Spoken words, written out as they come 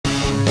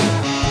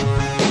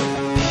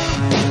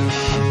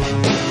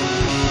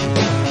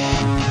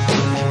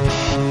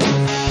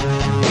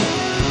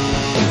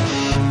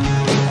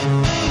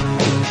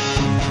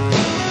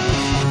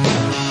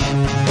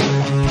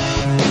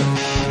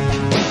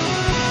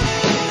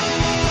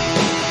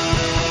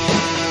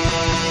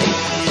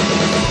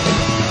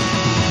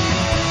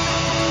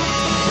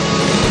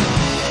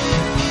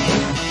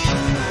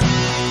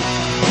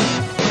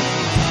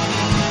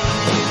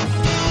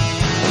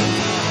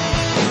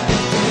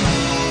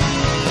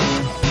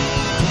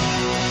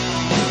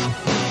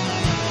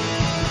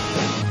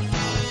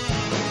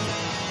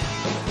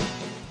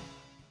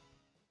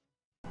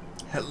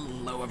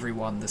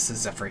everyone, this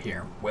is Xephyr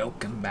here.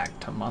 Welcome back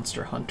to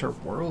Monster Hunter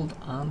World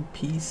on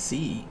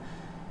PC.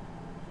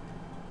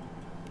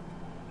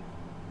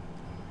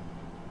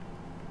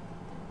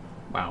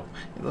 Wow,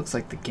 it looks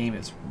like the game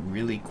is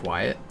really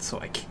quiet, so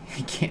I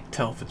can't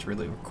tell if it's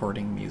really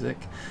recording music.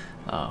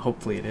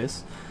 Hopefully it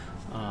is.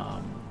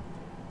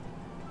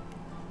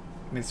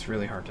 It's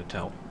really hard to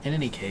tell. In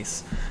any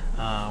case,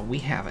 we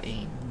have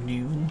a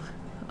new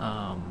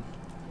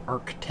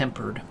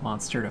Tempered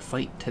monster to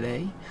fight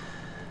today.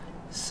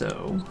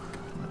 So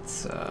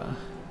let's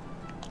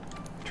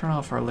turn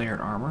off our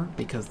layered armor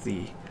because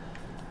the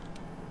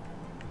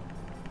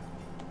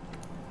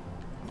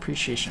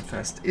Appreciation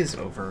Fest is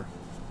over.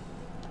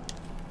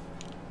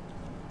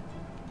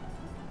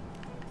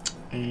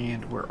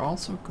 And we're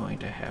also going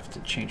to have to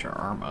change our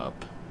armor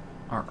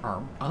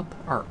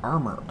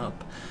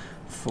up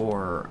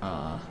for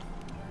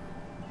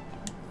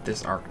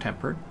this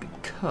Tempered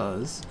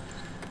because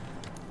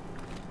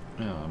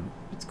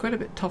it's quite a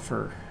bit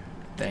tougher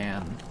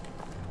than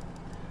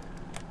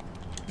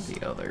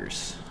the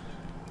others.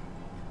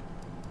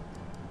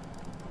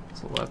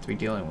 So we'll have to be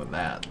dealing with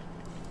that.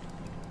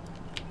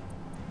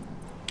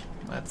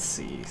 Let's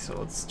see, so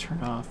let's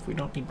turn off, we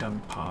don't need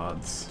dumb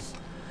pods.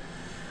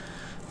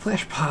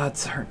 Flash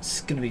pods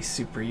aren't going to be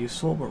super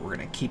useful, but we're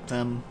going to keep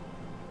them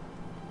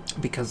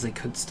because they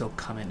could still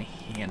come in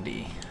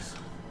handy.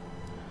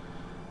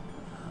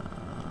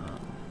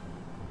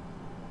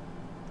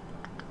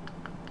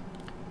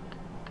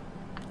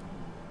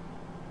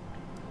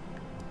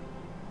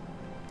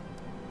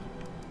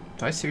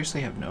 Do I seriously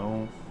have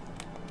no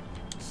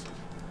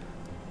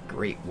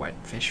great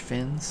whitefish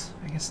fins?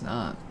 I guess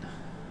not.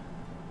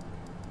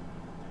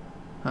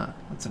 Huh,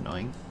 that's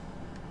annoying.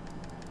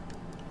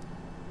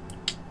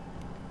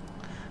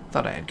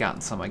 Thought I had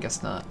gotten some, I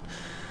guess not.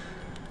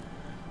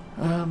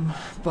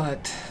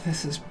 But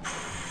this is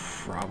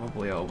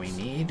probably all we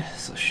need,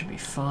 so it should be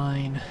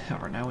fine.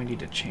 However, now we need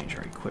to change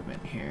our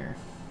equipment here.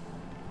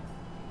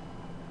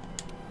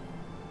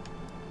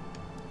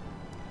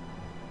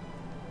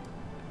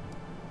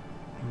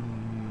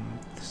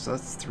 So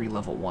that's 3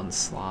 level 1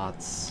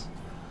 slots.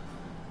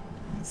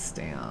 Let's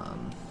stay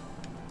on.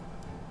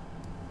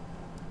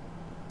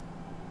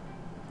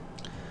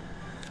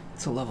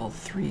 It's a level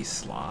 3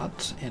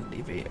 slot and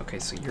evade. Okay,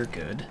 so you're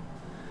good.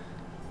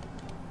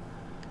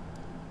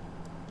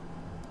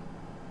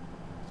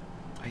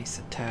 Ice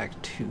attack,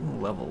 2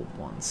 level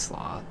 1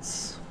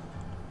 slots.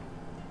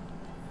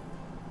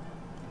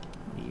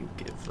 What do you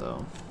give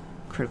though?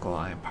 Critical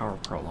eye and power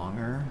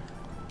prolonger.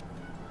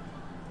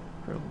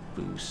 Critical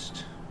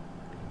boost.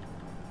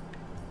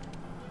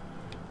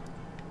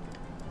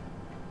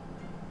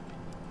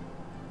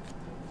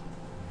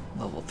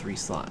 Level 3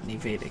 slot and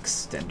evade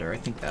extender. I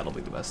think that'll be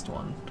the best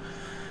one.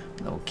 And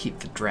then we'll keep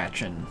the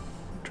Drachin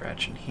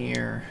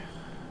here.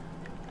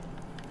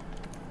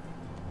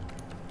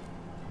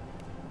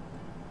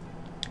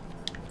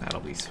 That'll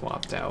be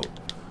swapped out.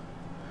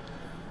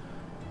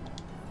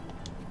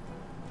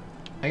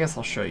 I guess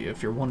I'll show you.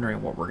 If you're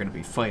wondering what we're going to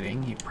be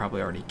fighting, you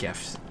probably already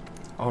guessed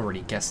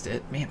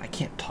it. Man, I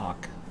can't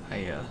talk.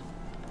 I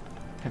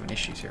having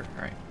issues here.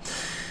 All right.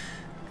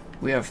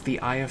 We have the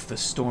Eye of the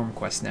Storm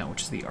quest now,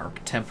 which is the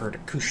Tempered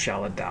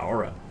Kushala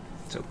Daora.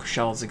 So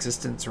Kushala's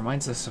existence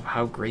reminds us of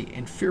how great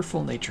and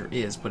fearful nature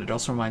is, but it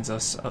also reminds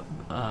us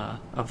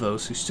of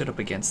those who stood up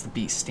against the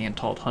beast, stand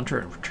tall, hunter,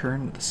 and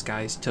return the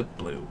skies to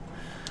blue.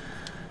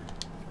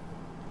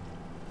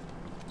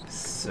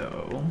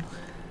 So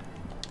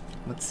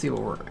let's see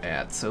where we're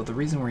at. So the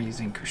reason we're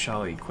using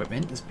Kushala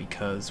equipment is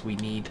because we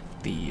need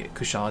the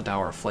Kushala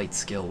Daora flight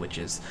skill, which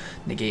is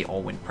negate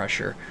all wind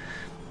pressure.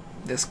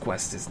 This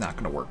quest is not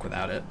going to work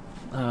without it.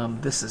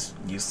 This is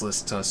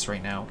useless to us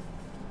right now.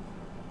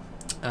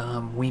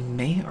 We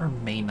may or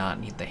may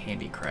not need the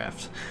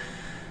handicraft.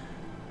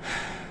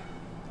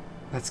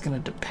 That's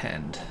going to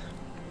depend.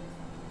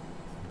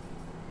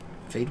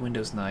 Fade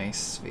window's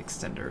nice. The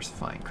extender's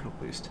fine. Critical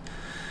boost.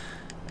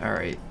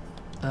 Alright.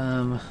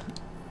 So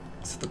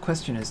the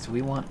question is, do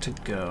we want to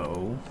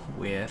go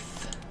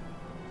with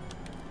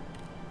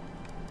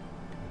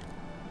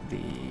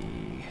the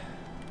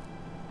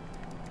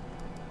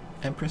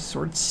Empress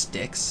Sword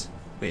Sticks,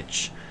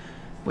 which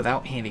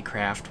without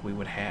handicraft we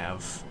would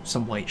have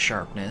some white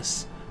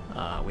sharpness.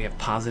 We have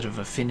positive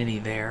affinity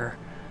there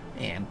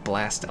and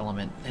blast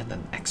element and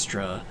then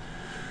extra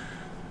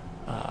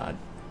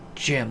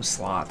gem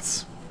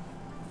slots.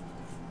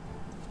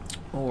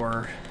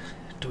 Or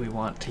do we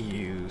want to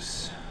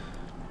use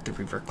the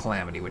Reaver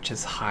Calamity, which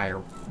is high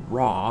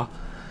raw?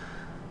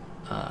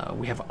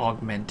 We have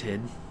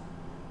augmented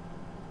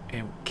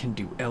and can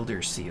do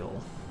Elder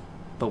Seal,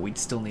 but we'd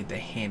still need the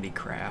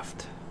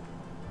handicraft.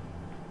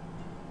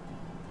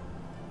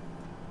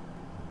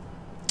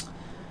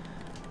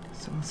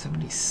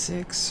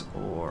 $776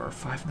 or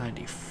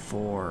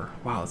 $594.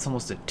 Wow, it's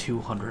almost a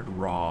 200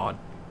 raw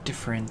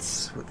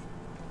difference. With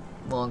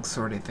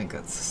longsword, I think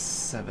that's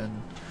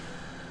 7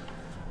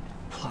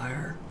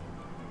 plier.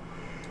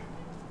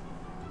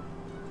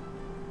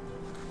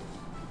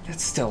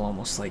 It's still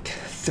almost like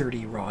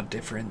 30 raw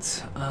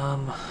difference.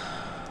 But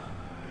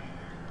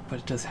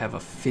it does have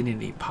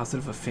affinity,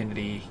 positive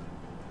affinity.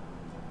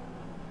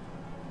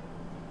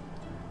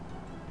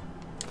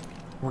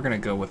 We're gonna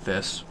go with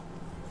this.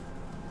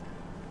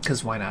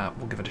 Because why not?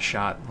 We'll give it a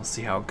shot. We'll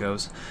see how it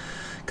goes.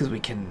 Because we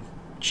can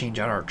change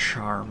out our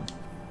charm.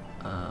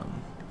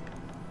 And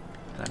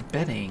I'm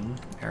betting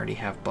I already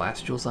have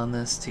blast jewels on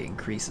this to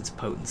increase its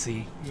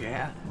potency.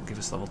 Yeah. It'll give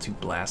us level 2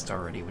 blast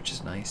already, which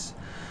is nice.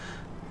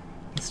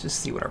 Let's just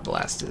see what our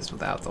blast is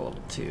without the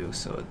level 2.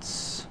 So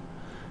it's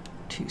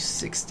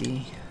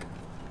 260.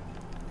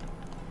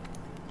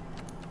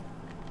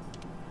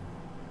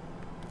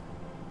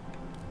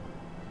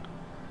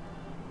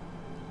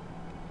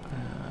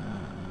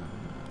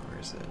 Where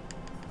is it?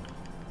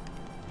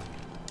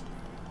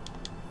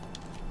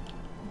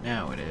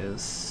 Now it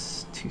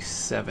is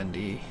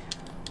 270,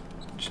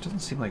 which doesn't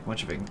seem like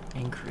much of an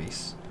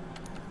increase.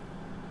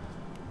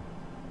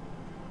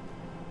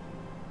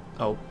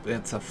 Oh,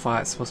 it's a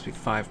 5. It's supposed to be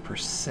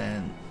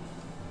 5%.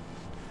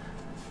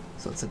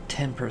 So it's a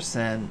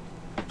 10%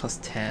 plus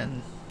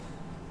 10.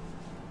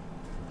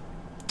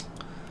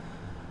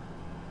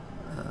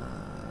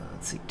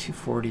 Let's see,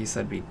 240, so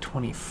that'd be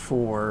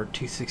 24,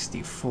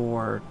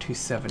 264,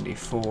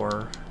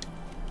 274.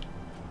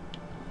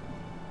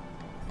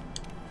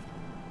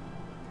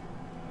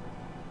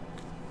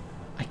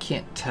 I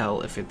can't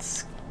tell if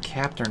it's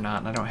capped or not,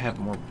 and I don't have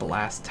more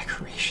blast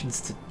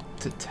decorations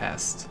to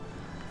test.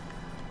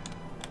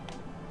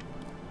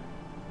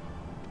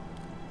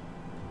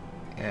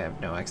 I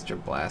have no extra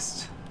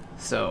blast,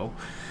 so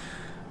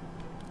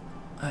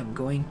I'm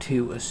going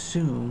to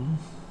assume,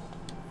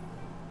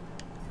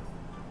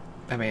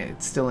 I mean,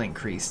 it's still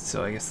increased,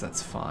 so I guess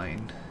that's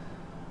fine.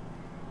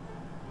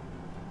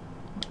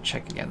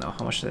 Check again though,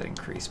 how much did that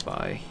increase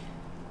by?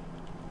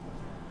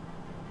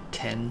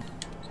 10?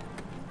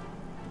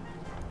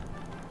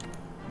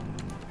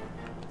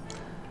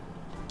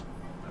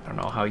 I don't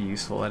know how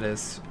useful that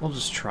is. We'll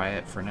just try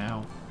it for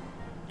now.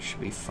 Should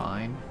be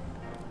fine.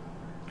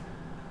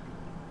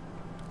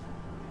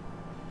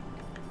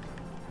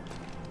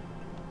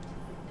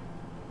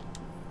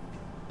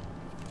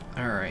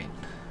 Alright.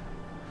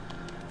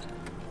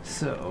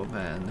 So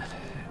then,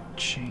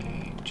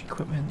 change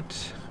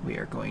equipment. We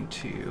are going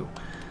to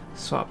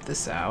swap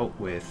this out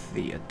with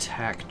the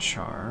attack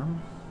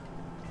charm.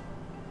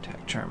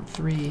 Attack charm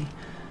 3.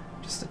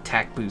 Just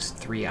attack boost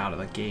 3 out of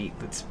the gate.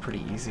 That's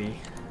pretty easy.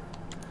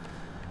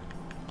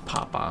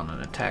 Pop on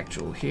an attack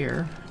jewel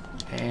here.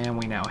 And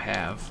we now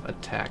have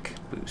attack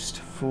boost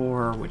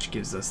 4, which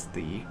gives us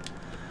the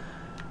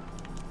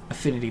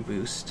affinity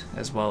boost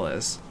as well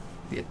as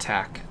the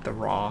attack, the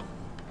raw,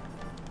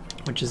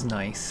 which is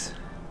nice.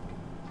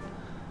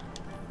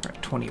 We're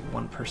at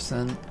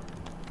 21%,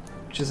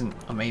 which isn't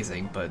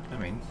amazing, but I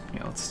mean, you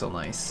know, it's still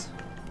nice.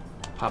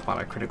 Pop on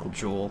a critical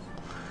jewel.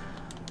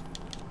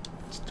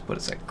 Just to put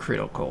us at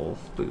critical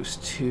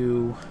boost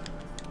 2.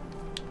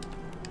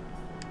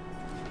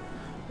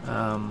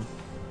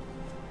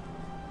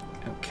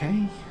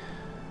 Okay.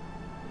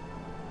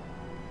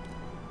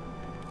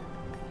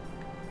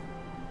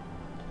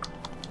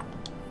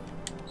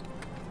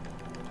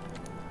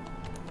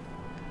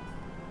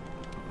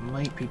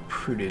 Might be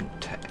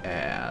prudent to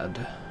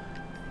add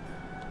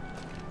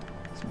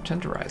some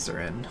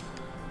tenderizer in.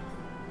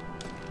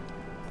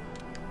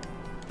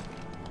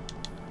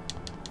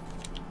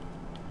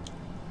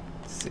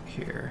 Let's see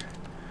here.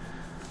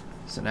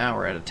 So now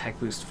we're at attack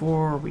boost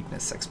 4,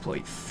 weakness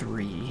exploit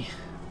 3,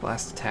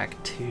 blast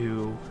attack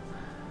 2.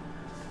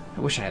 I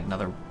wish I had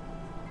another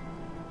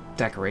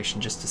decoration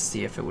just to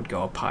see if it would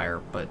go up higher,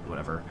 but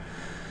whatever.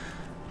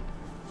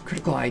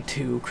 Critical eye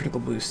 2, critical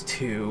boost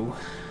 2.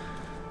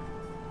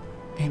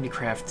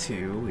 Handicraft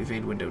 2,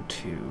 evade window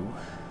 2.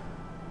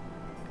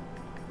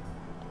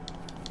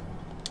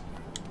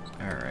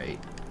 Alright,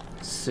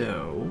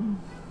 so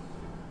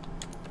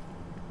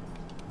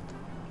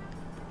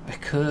I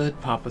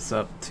could pop us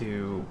up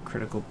to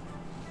critical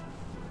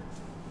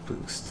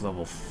boost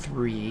level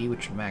 3,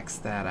 which would max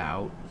that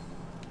out.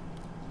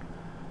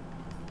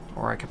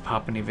 Or I could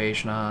pop an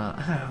evasion on.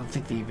 I don't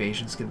think the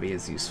evasion's gonna be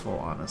as useful,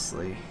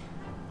 honestly.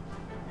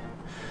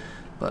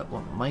 But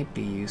what might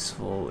be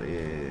useful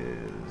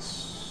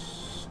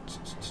is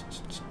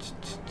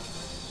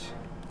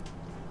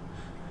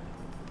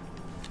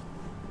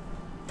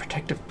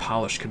protective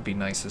polish could be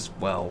nice as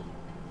well.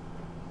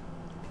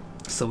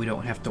 So we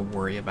don't have to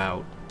worry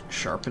about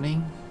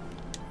sharpening.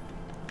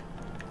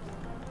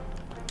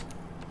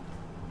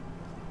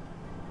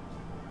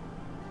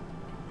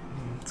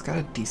 It's got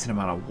a decent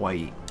amount of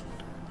white.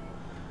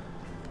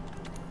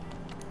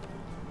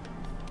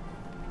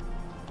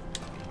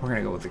 We're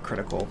gonna go with the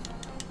critical.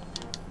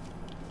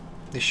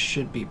 This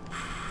should be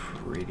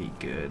pretty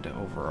good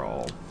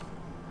overall.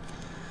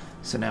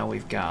 So now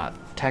we've got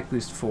attack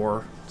boost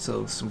 4,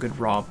 so some good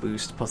raw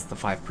boost plus the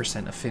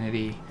 5%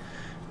 affinity.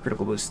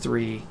 Critical boost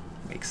 3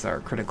 makes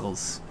our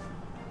criticals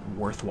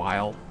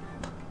worthwhile.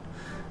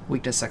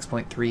 Weakness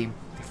exploit 3.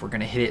 If we're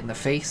gonna hit it in the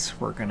face,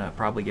 we're gonna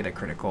probably get a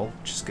critical,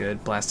 which is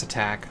good. Blast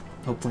attack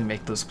Hopefully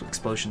make those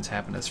explosions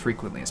happen as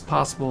frequently as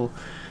possible.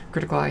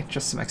 Critical Eye,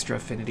 just some extra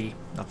affinity,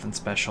 nothing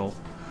special.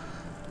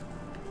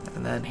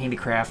 And then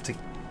Handicraft to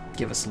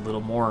give us a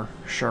little more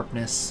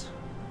sharpness.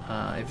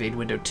 Evade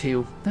Window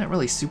 2, not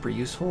really super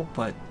useful,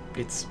 but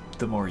it's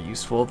the more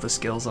useful of the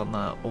skills on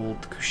the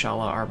old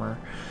Kushala armor.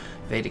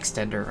 Evade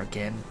Extender,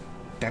 again,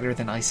 better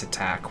than Ice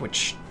Attack,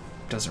 which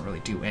doesn't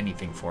really do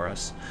anything for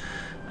us.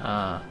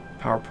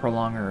 Power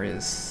Prolonger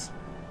is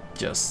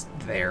just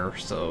there,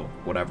 so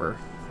whatever.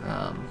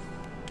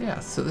 Yeah,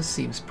 so this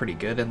seems pretty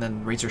good, and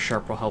then Razor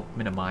Sharp will help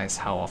minimize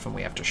how often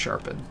we have to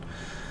sharpen.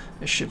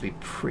 This should be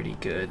pretty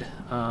good.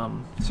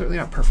 Certainly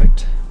not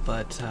perfect,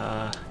 but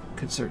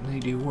could certainly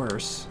do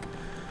worse.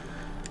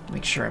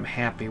 Make sure I'm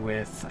happy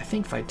with, I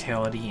think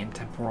Vitality and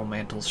Temporal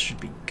Mantles should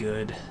be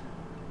good.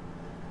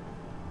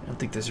 I don't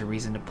think there's a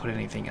reason to put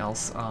anything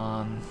else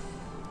on.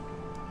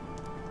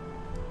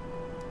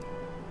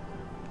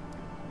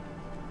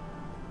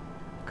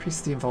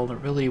 Increases the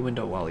invulnerability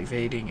window while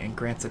evading and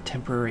grants a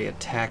temporary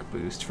attack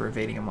boost for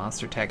evading a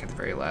monster attack at the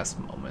very last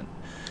moment.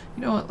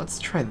 You know what, let's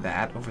try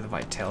that over the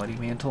Vitality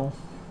Mantle.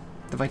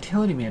 The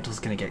Vitality Mantle is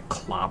going to get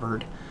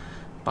clobbered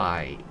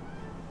by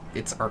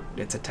its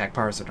attack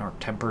powers and Arc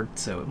Tempered,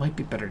 so it might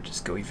be better to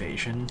just go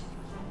Evasion.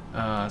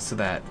 So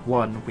that,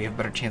 one, we have a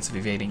better chance of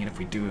evading, and if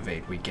we do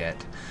evade, we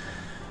get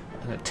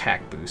an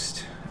attack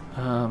boost.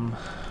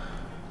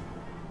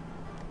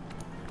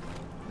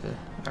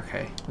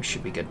 Okay, we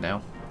should be good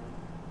now.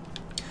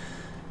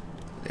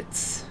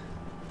 Let's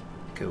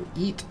go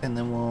eat, and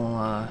then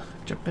we'll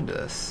jump into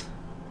this.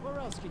 Where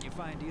else can you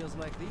find deals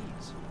like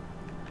these?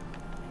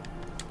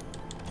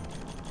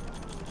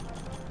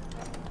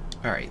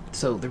 Alright,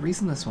 so the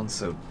reason this one's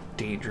so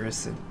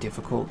dangerous and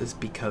difficult is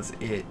because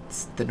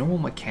it's the normal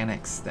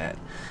mechanics that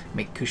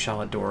make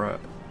Kushala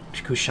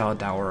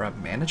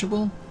Daora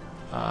manageable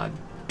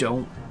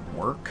don't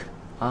work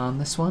on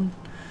this one.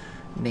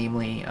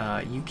 Namely,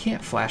 you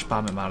can't flash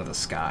bomb him out of the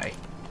sky.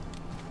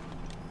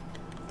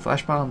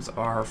 Flash bombs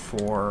are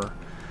for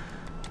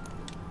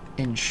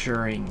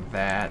ensuring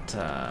that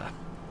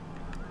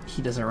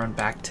he doesn't run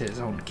back to his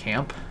own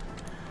camp,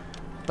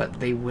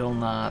 but they will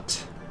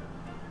not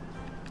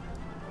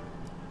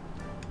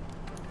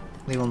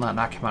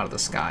knock him out of the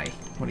sky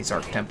when he's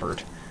Arc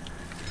Tempered,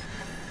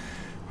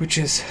 which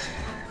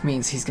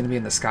means he's going to be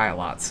in the sky a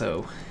lot.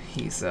 So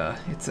it's a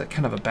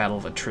kind of a battle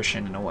of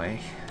attrition in a way.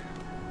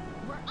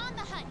 We're on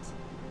the hunt.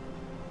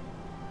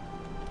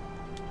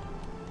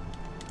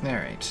 All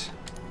right.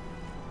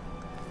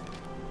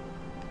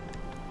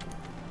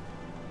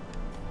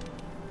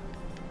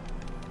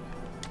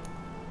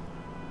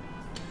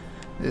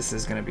 This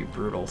is going to be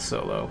brutal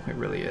solo, it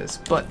really is,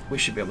 but we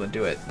should be able to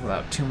do it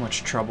without too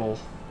much trouble,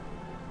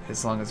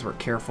 as long as we're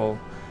careful.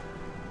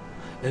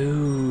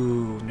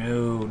 Ooh,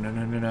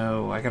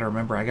 no. I gotta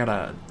remember, I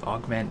gotta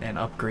augment and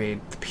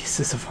upgrade the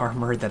pieces of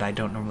armor that I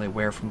don't normally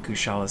wear from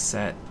Kushala's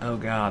set. Oh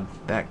god,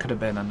 that could have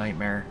been a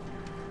nightmare.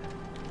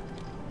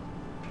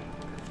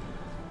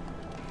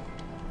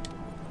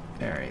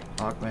 Alright,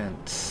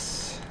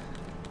 augment.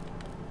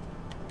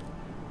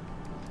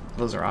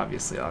 Those are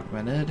obviously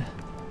augmented.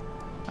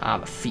 Ah,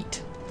 the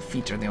feet. The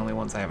feet are the only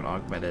ones I haven't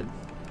augmented.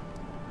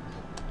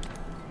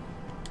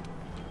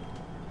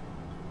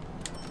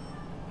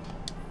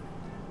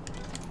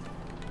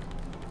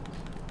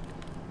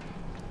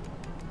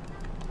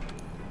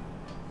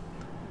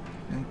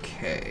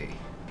 Okay.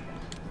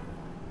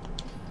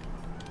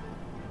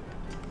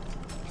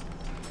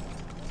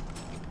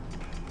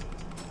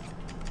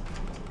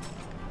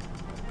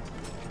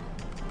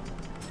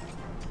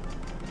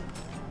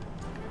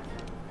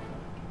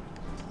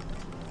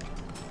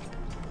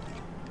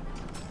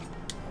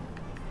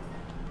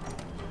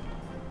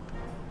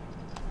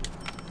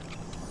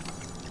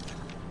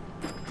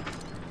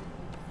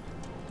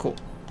 Cool.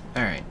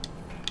 Alright.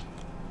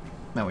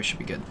 Now we should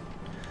be good.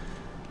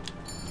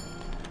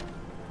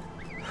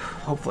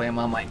 Hopefully I'm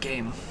on my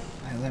game.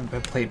 I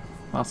haven't played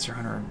Monster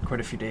Hunter in quite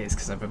a few days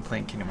because I've been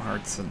playing Kingdom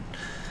Hearts and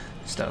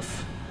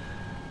stuff.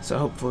 So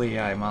hopefully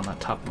I'm on the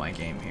top of my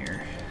game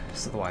here.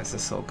 So otherwise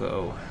this will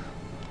go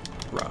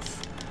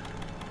rough.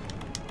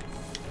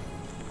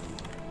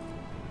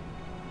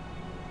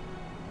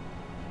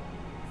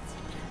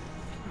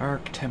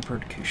 Arc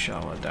Tempered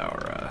Kushala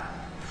Daora.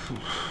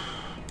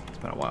 It's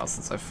been a while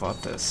since I've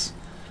fought this.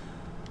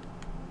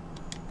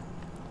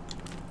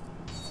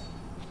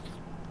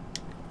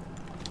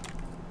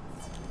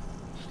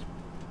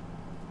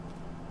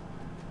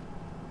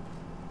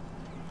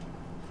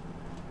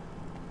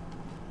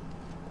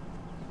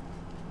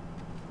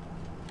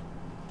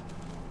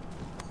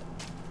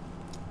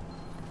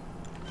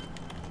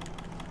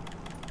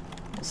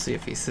 We'll see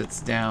if he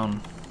sits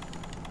down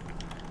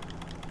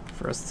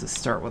for us to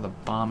start with a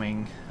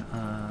bombing.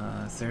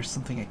 Is there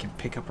something I can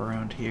pick up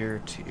around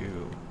here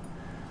to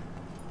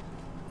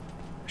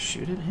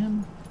shoot at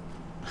him?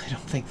 I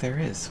don't think there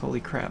is. Holy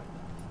crap.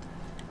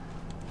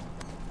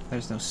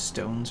 There's no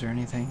stones or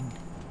anything.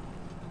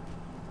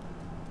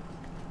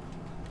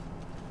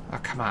 Oh,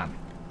 come on.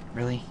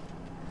 Really?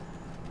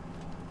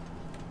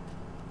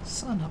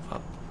 Son of a...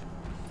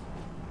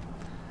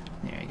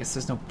 Yeah, I guess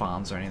there's no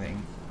bombs or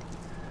anything.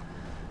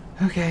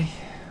 Okay,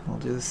 we'll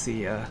do this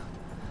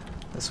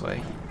this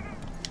way.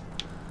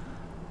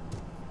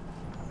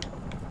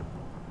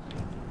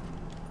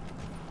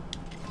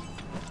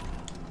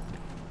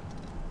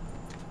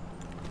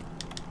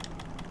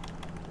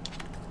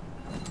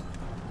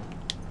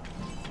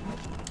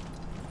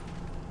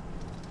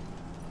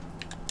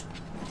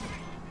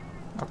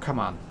 Oh, come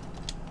on.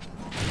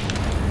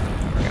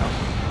 There we go.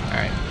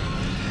 Alright.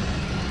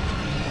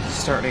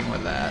 Starting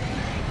with that.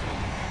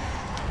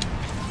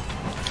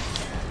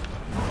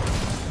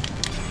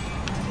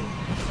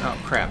 Oh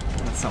crap,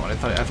 that's not what I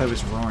thought. I thought it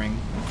was roaring.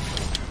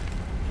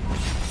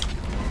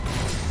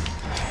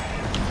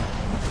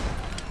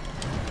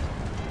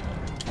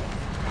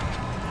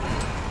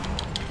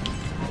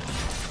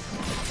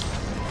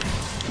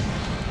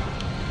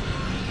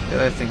 The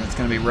other thing that's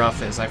going to be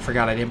rough is I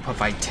forgot I didn't put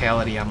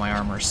vitality on my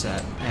armor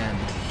set, and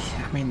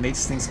I mean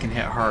these things can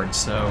hit hard,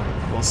 so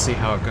we'll see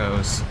how it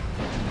goes.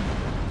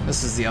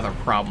 This is the other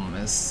problem,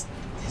 is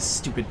his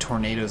stupid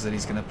tornadoes that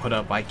he's going to put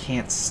up. I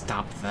can't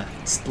stop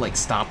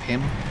stop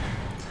him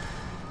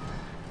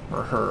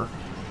or her,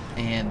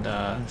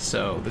 and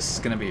so this is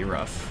going to be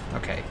rough.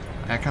 Okay,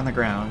 back on the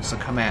ground, so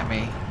come at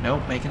me.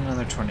 Nope, making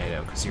another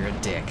tornado because you're a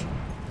dick.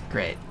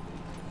 Great.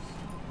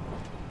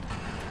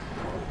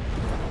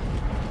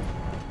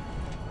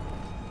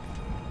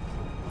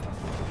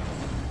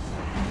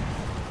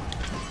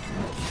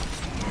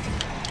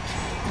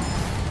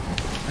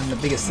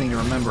 The biggest thing to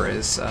remember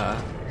is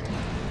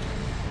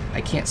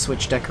I can't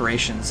switch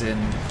decorations in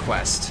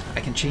Quest.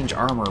 I can change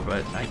armor,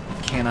 but I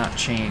cannot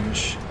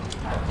change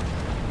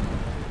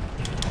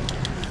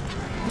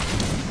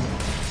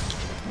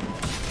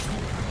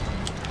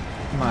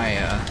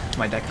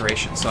my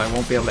decoration, so I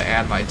won't be able to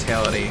add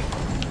vitality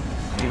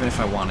even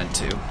if I wanted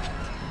to.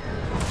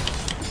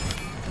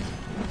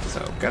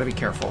 So gotta be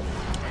careful.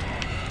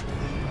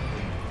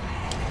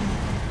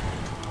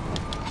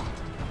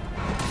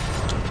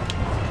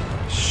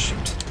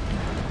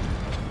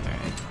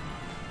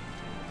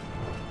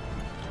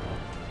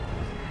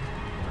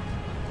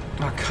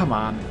 Oh, come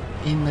on.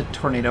 In the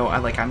tornado.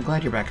 I'm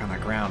glad you're back on the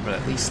ground, but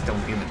at least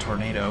don't be in the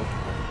tornado.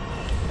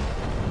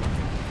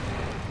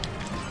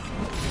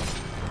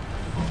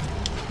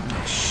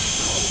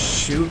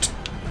 Shoot.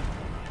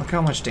 Look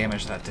how much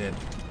damage that did.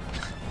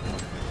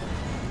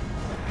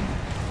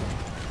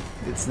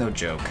 It's no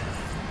joke.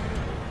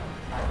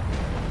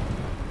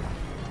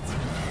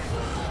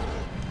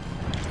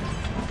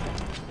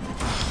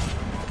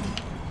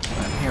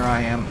 And here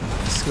I am,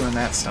 screwing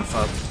that stuff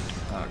up.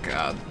 Oh,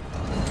 God.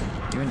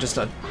 Even just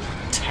a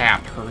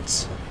tap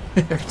hurts.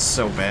 It hurts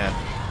so bad.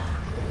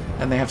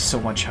 And they have so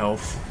much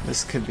health.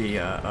 This could be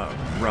a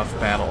rough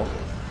battle.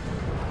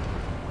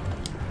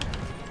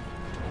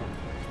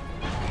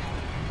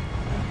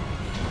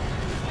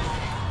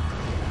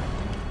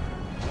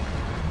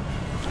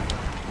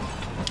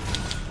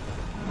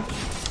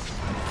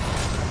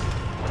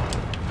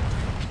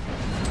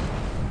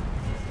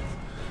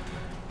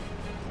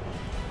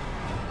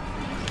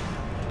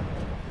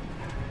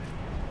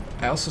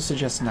 I also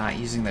suggest not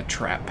using the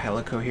trap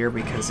Pelico here,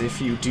 because if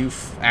you do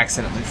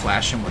accidentally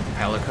flash him with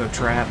Pelico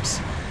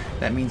traps,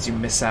 that means you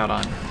miss out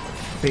on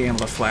being able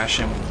to flash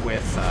him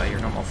with your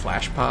normal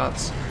flash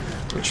pods,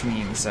 which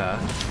means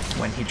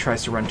when he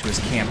tries to run to his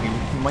camp,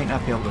 you might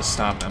not be able to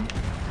stop him.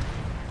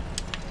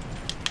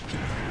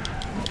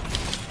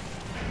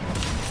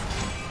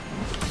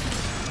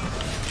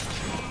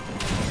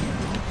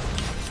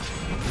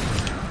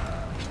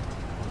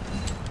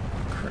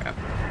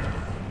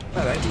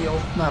 Not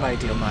ideal, not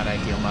ideal, not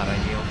ideal, not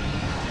ideal.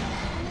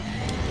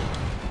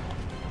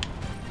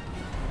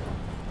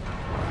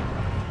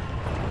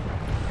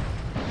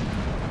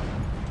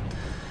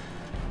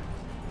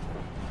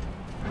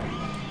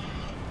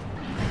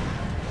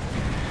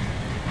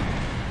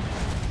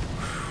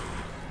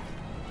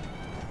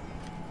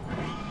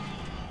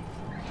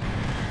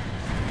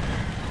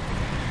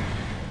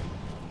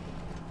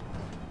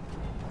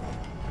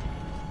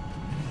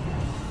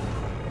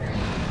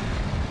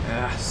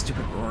 Ah,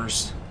 stupid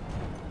roars.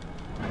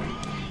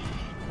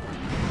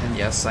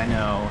 Yes, I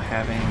know,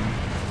 having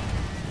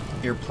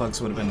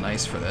earplugs would have been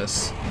nice for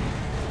this.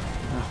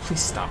 Oh,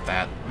 please stop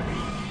that.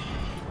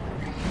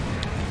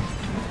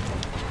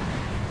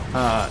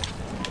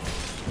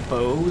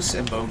 Bows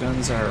and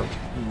bowguns are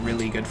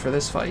really good for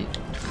this fight,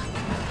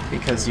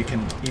 because you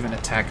can even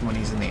attack him when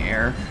he's in the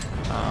air.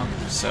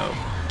 So,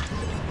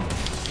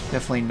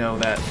 definitely know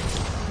that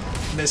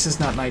this is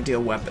not an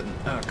ideal weapon.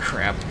 Oh,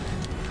 crap.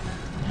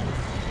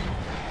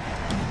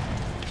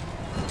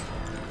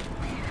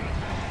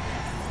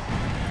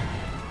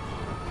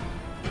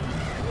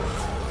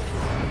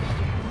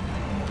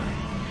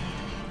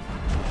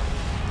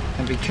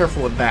 And be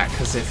careful with that,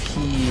 because if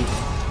he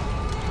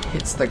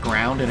hits the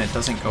ground and it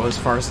doesn't go as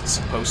far as it's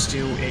supposed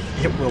to,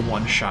 it will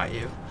one-shot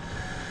you.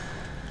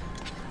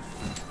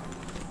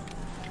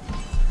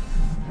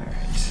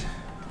 Alright.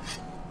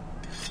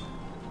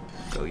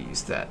 Go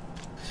use that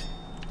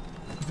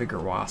Vigor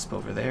Wasp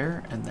over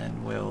there, and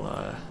then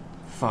we'll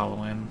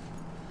follow him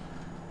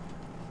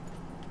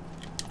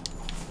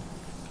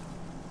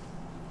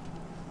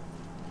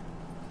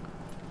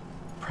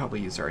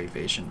probably use our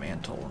evasion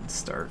mantle and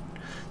start,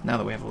 now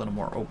that we have a little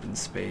more open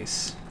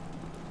space.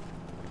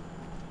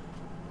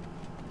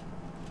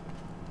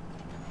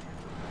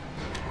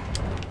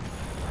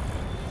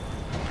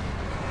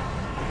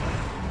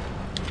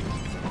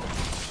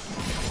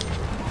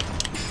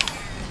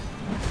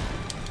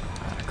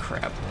 Ah,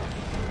 crap.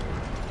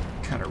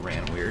 Kind of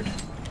ran weird.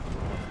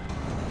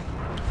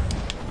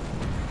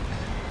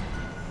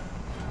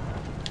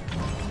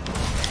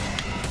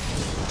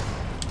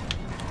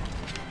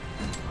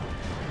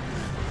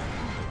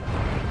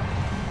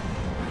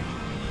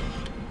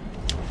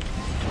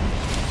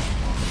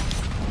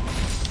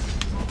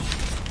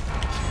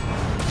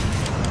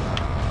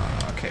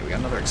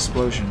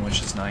 Explosion,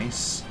 which is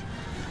nice.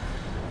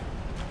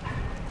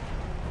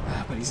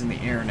 But he's in the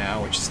air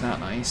now, which is not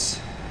nice.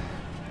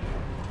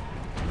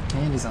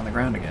 And he's on the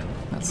ground again.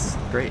 That's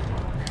great.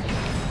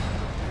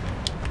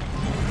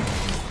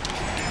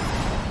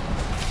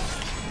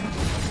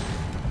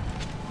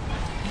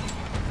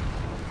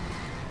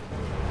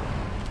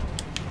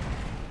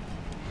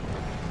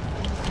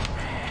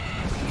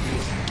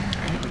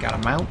 Alright, we got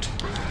him out.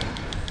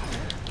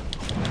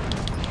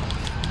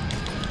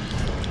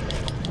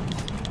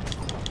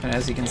 And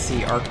as you can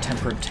see,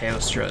 Tempered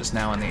Kushala is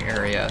now in the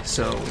area,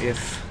 so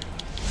if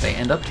they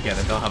end up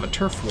together, they'll have a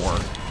turf war,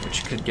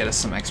 which could get us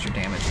some extra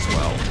damage as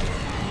well.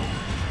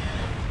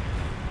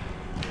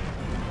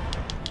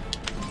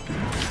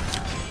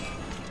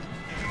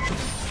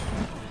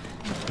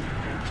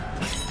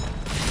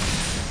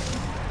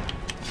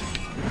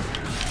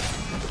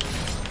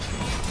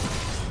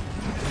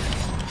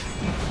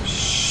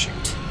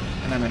 Shoot.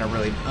 And I'm in a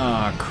really...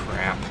 oh,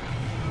 crap.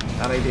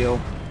 Not ideal.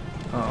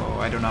 Oh,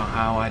 I don't know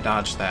how I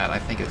dodged that. I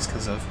think it's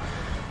because of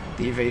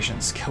the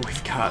evasion skill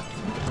we've got.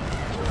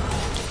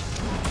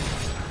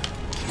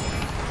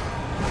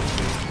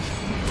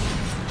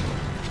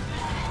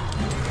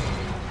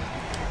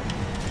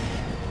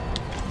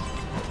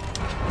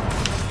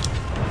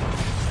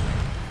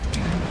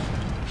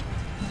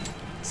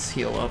 Let's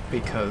heal up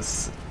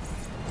because,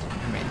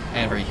 I mean,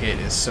 every hit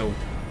is so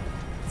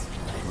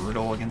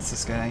brutal against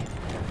this guy.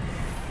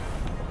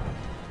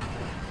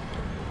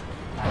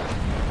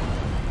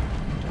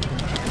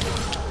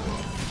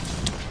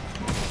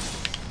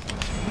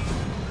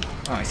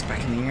 Oh, he's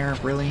back in the air?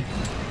 Really?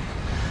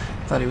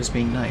 Thought he was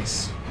being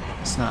nice.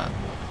 It's not.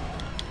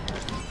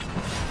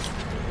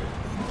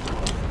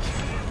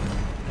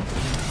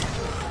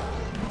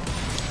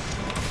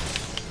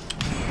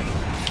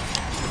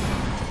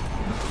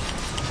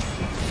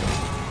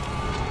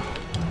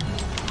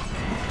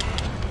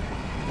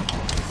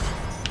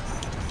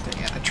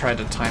 Dang it, I tried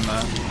to time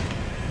a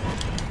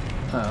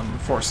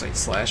foresight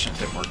slash and it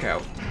didn't work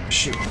out.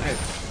 Shoot, I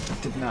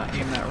did not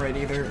aim that right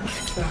either.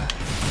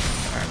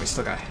 Alright, we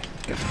still got to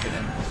get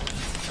in.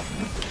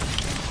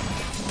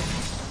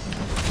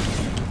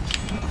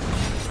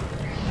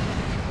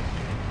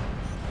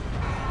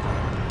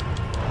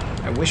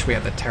 I wish we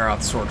had the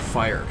Teroth Sword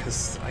Fire,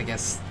 because I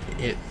guess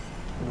it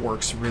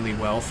works really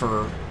well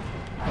for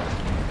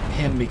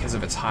him because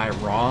of its high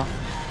raw,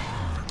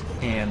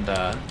 and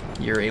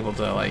you're able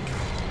to like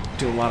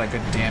do a lot of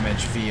good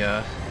damage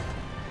via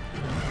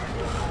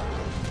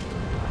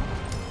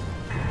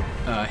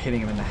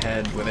hitting him in the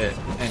head with it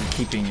and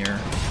keeping your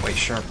weight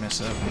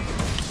sharpness up.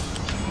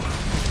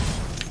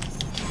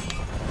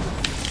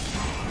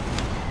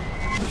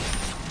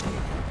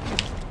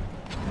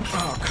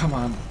 Oh, come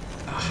on.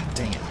 Ah,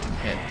 dang it, didn't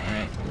hit.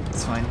 Alright,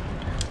 it's fine.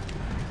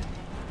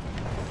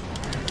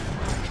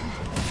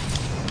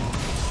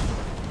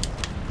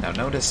 Now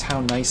notice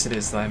how nice it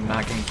is that I'm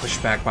not getting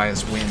pushed back by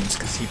his winds,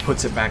 because he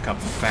puts it back up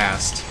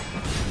fast.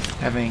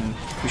 Having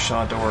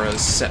Kushala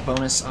Daora's set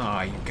bonus,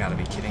 you gotta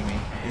be kidding me,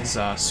 is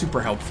super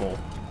helpful.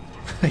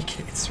 Like,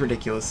 it's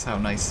ridiculous how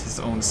nice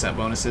his own set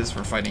bonus is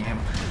for fighting him.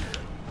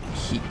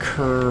 He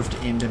curved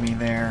into me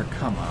there,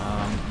 come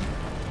on.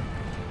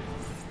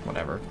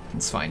 Whatever,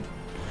 it's fine.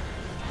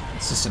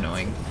 It's just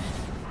annoying.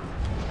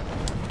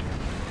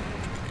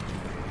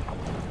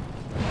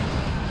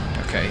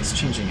 Okay, he's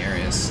changing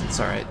areas,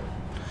 it's alright.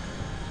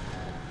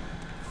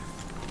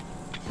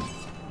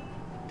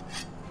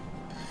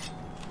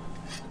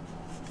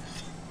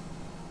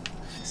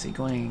 Is he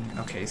going...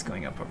 okay, he's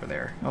going up over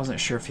there. I wasn't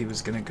sure if he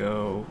was gonna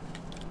go...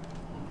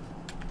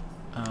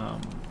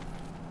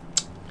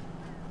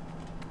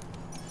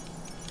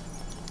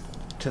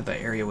 to the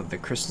area with the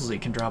crystals that you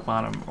can drop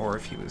on him, or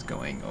if he was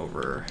going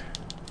over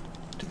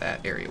to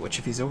that area, which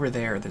if he's over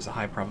there, there's a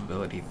high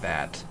probability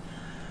that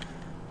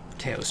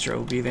Teostra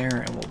will be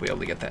there, and we'll be able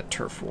to get that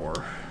turf war,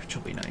 which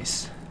will be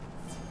nice.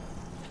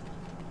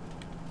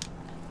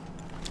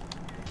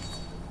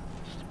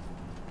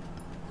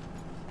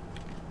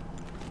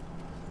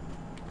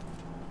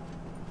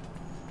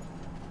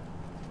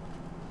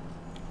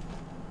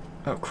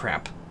 Oh,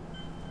 crap.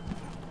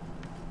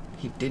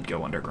 He did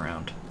go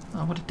underground.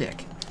 Oh, what a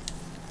dick.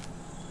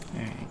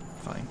 Alright,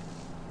 fine.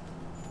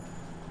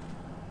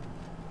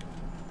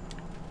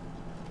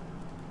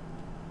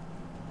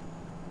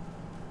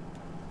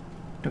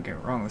 Don't get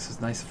me wrong, this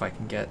is nice if I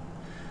can get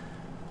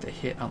the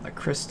hit on the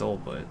crystal,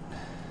 but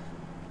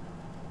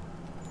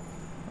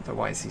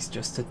Otherwise, he's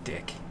just a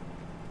dick.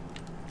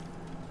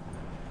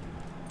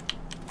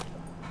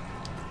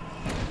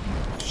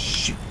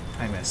 Shoot,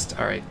 I missed.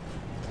 Alright.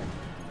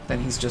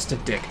 Then he's just a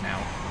dick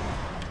now.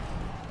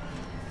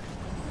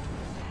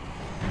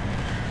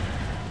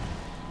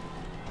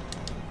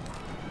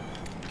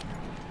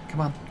 Come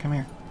on, come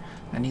here.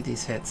 I need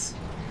these hits.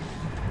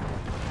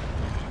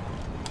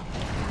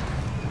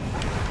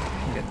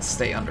 He didn't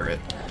stay under it.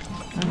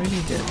 Oh, maybe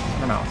he did. I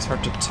don't know, it's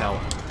hard to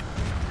tell.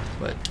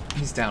 But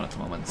he's down at the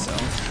moment, so...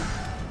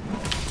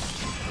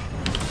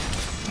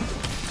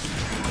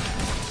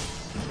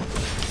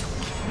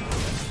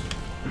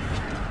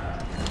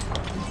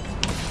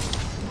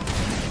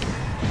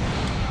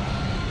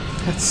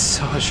 That's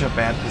such a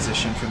bad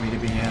position for me to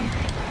be in.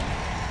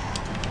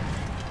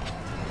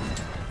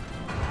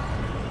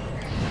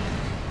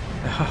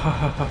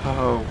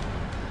 Oh.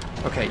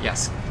 Okay,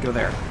 yes, go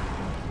there.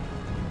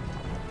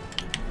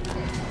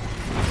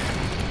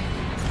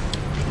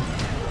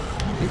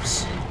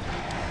 Oops.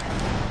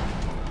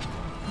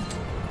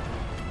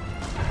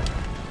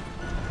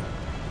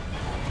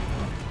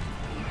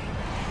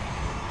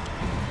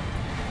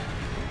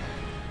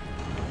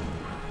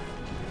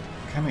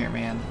 Come here,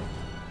 man.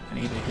 I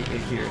need to hit you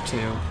here,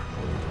 too.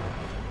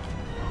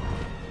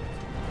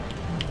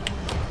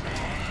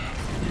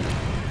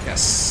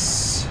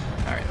 Yes.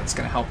 Alright, that's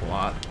gonna help a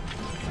lot.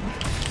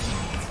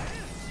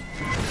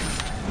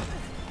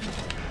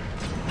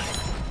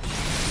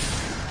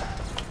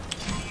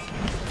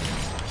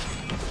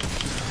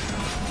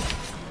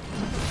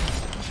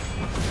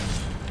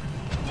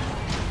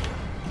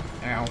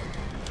 Ow.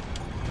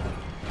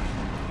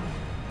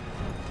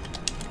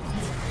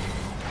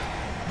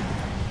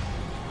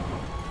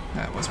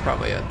 That was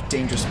probably a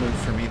dangerous move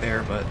for me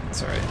there, but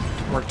it's alright.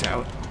 It worked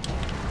out.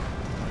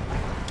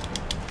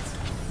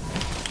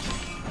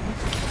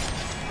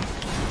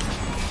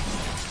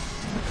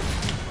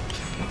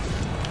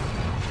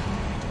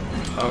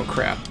 Oh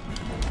crap.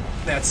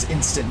 That's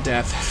instant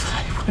death if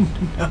I wouldn't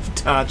have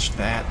dodged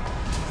that.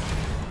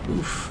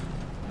 Oof.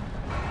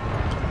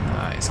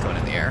 He's going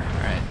in the air.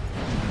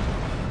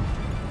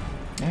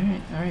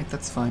 Alright. Alright,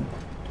 that's fine.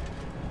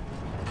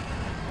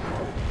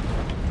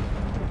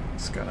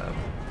 Just gotta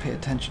pay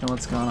attention to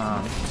what's going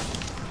on.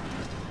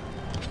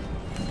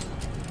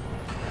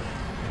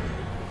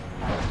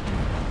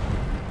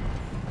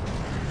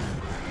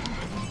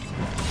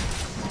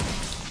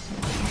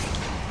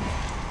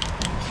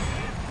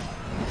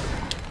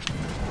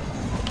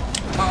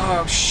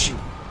 Oh, shoot.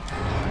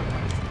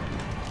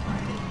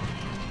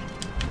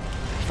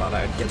 Thought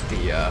I'd get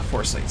the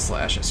Foresight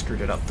Slash. I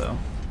screwed it up, though.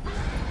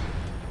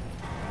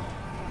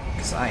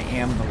 Because I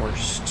am the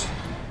worst.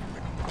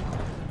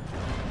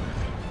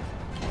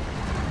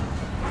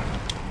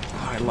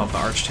 Oh, I love the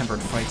Arch-Tempered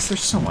fights. They're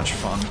so much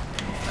fun.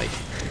 Like,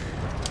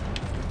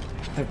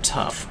 they're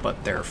tough,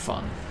 but they're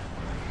fun.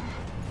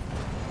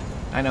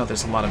 I know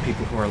there's a lot of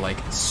people who are, like,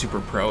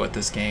 super pro at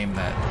this game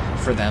that,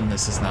 for them,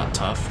 this is not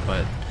tough,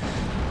 but...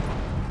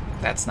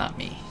 that's not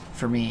me.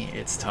 For me,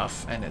 it's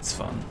tough, and it's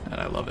fun,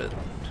 and I love it.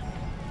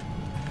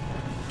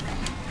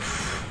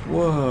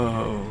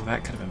 Whoa,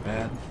 that could have been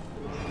bad.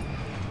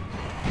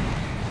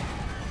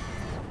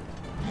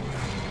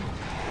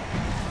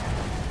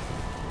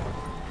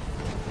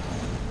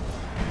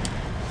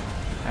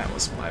 That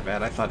was my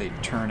bad. I thought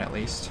he'd turn at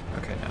least.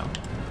 Okay, no.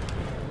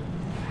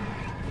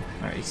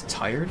 Alright, he's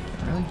tired?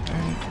 Really?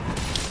 Alright.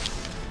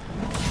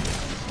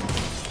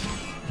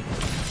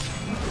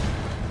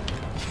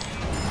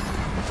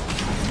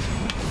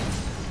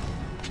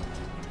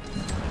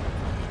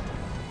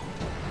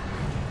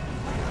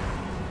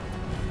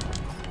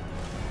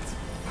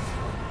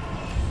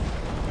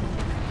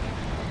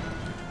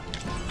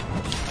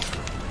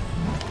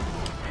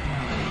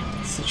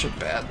 Such a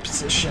bad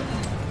position.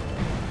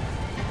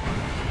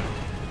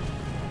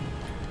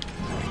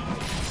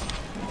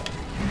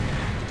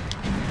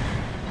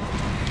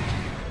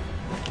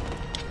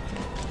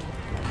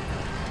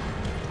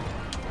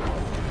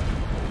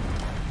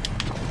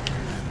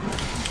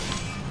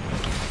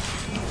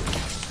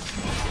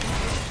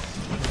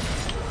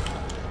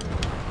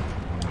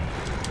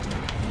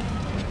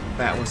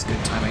 That was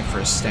good timing for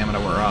his stamina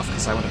wear off,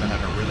 because I would have been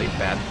in a really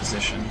bad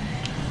position.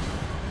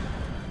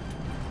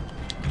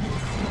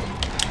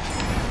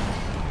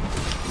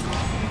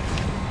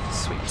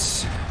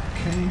 Sweet.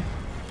 Okay.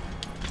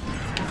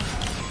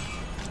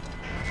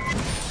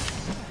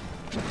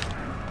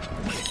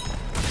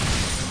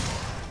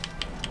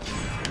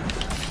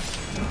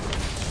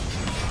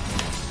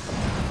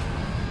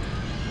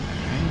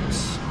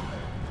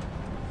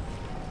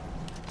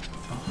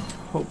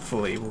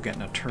 Hopefully we'll get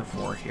in a turf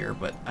war here,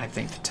 but I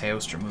think the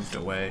Teostra moved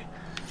away.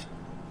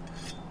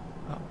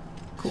 Oh,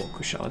 cool.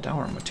 Kushala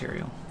Daora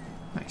material.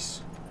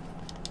 Nice.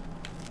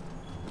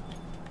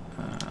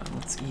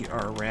 Let's eat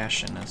our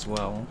ration as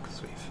well,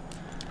 because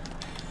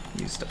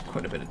we've used up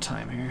quite a bit of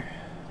time here.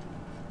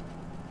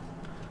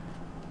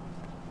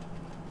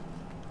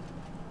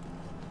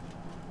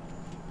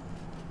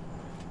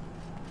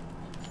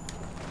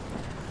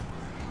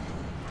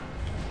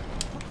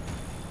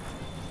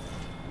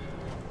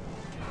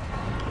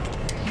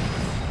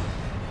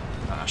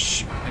 Ah,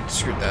 shoot. I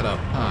screwed that up.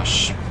 Ah,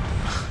 shoot.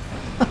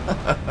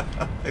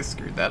 I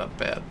screwed that up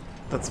bad.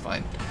 That's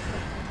fine.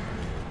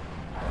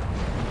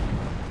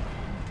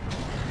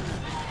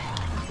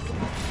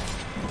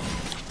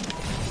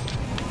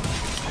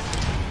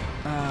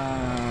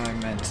 I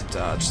meant to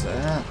dodge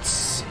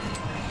that.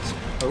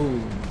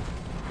 Oh.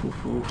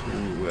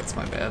 That's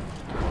my bad.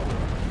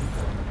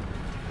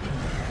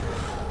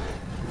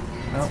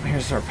 Well,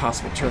 here's our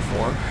possible turf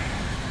war.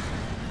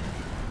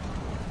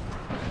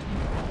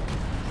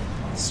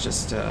 It's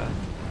just, Oh,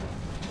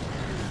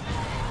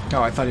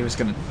 I thought he was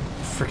gonna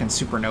frickin'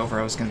 supernova.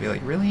 I was gonna be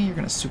like, really? You're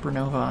gonna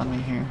supernova on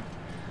me here?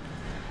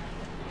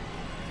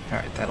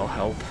 Alright, that'll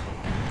help.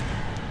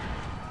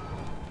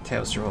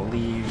 Towser will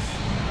leave.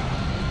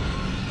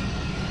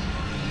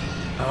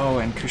 Oh,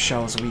 and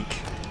Kushala's weak.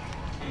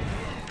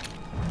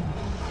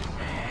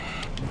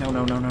 No.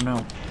 You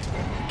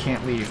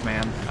can't leave,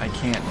 man. I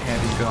can't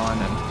have you gone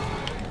and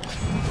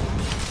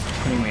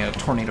putting me in a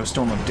tornado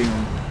storm of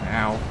doom.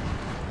 Ow.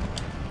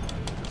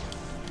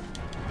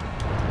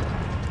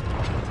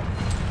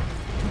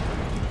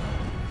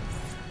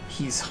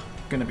 He's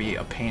gonna be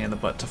a pain in the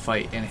butt to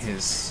fight in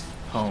his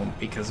home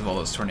because of all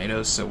those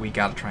tornadoes, so we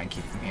gotta try and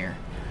keep him here.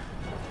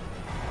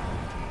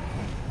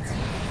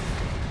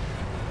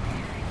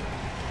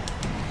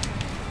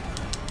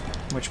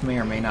 Which may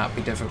or may not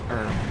be difficult,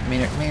 or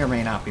may or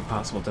may not be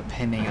possible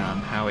depending on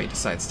how he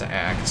decides to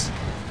act.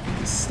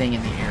 Because staying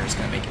in the air is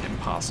going to make it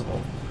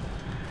impossible.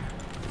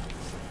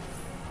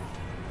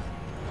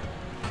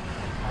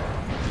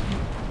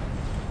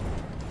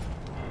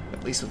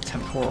 At least with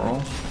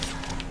temporal,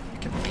 I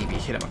can maybe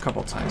hit him a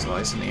couple times while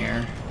he's in the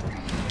air.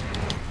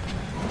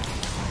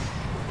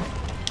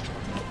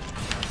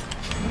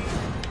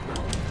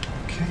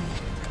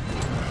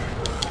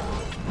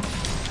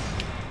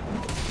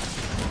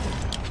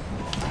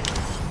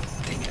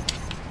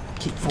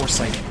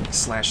 Foresighting,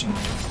 slashing.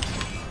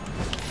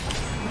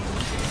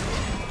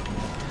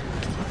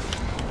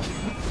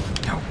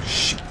 No,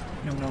 shoot.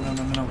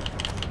 No.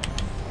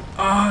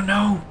 Oh,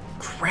 no!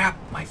 Crap,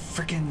 my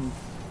frickin'...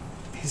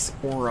 His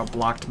aura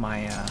blocked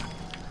my,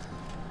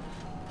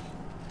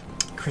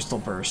 crystal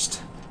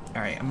burst.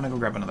 Alright, I'm gonna go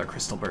grab another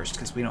crystal burst,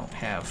 because we don't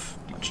have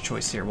much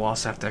choice here. We'll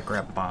also have to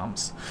grab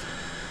bombs.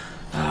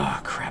 Ah,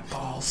 oh, crap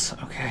balls.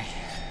 Okay.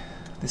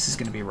 This is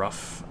going to be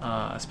rough,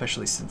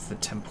 especially since the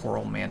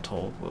temporal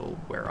mantle will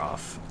wear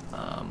off.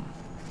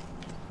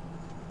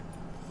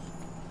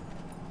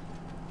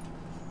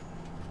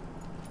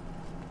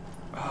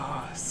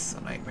 Oh, this is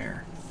a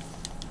nightmare.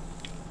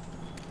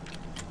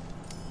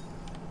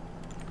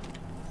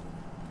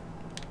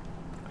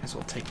 Might as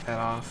well take that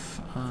off.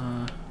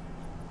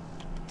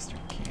 Eastern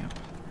camp.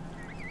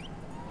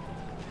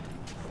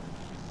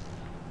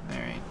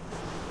 Alright.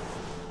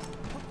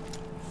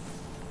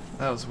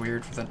 That was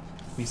weird for the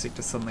music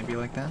to suddenly be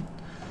like that.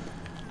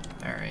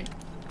 Alright.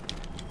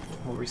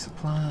 We'll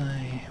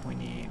resupply. We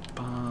need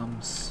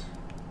bombs.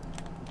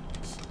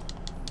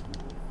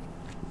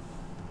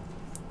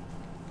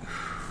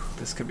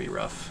 This could be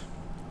rough.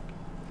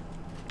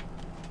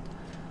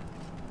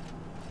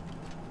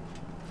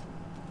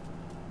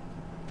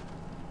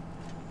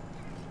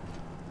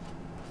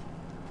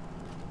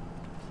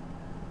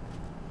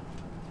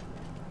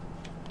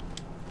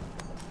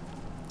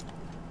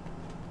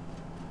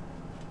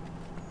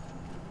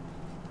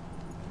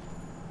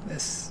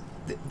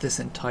 This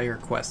entire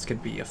quest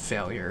could be a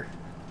failure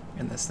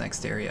in this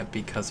next area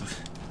because of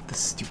the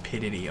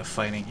stupidity of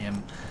fighting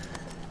him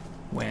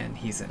when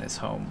he's in his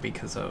home,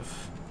 because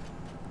of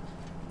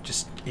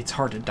just, it's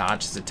hard to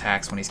dodge his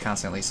attacks when he's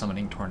constantly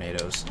summoning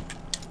tornadoes.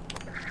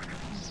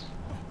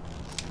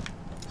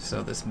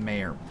 So this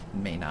may or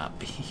may not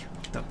be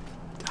the...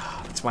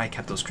 that's why I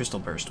kept those crystal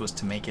bursts, was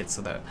to make it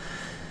so that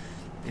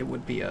it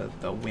would be a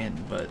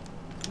win, but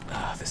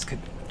this could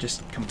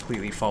just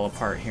completely fall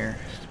apart here.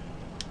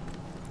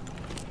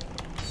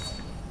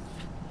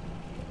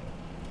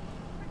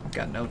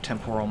 Got no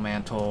temporal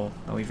mantle,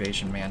 no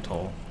evasion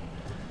mantle.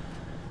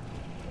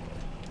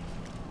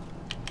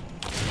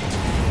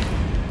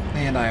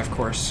 And I, of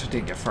course,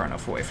 didn't get far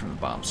enough away from the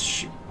bombs.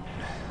 Shoot.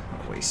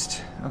 What a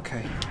waste.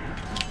 Okay.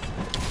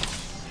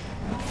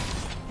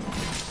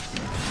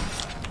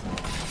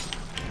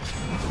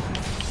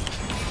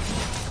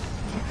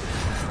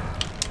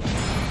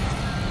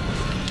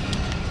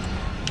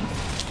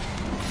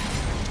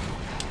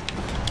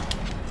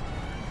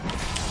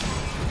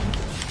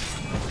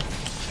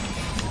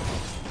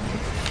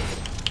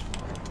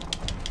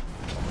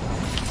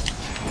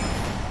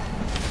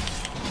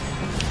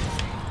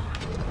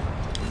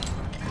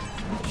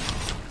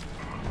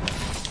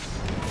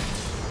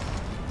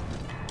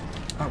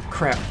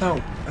 Crap.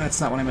 No, that's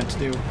not what I meant to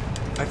do.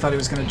 I thought he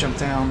was going to jump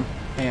down,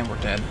 and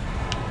we're dead.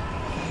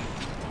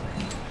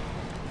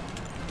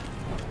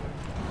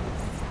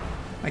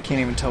 I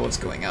can't even tell what's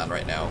going on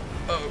right now.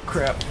 Oh,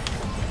 crap.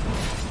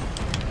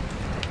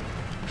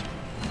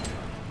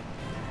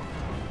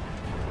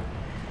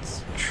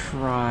 Let's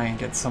try and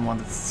get someone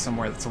that's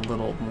somewhere that's a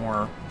little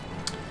more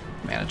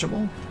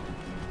manageable,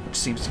 which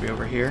seems to be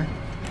over here.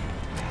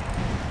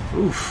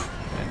 Oof.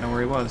 know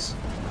where he was.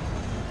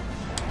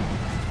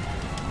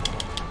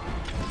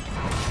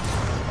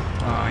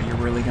 Oh, you're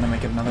really gonna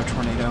make it another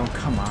tornado?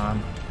 Come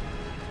on.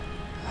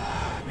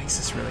 It makes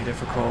this really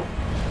difficult.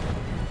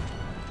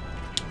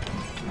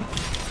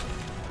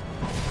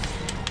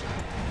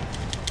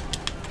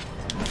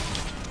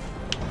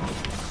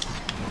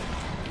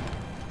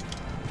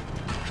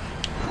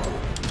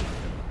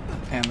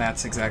 And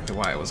that's exactly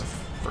why I was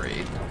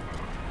afraid.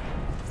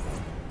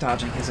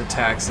 Dodging his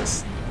attacks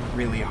is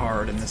really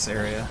hard in this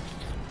area.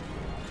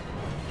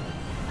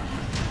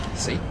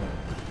 See?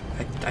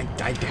 I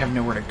have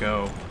nowhere to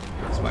go.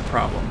 That's my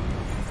problem.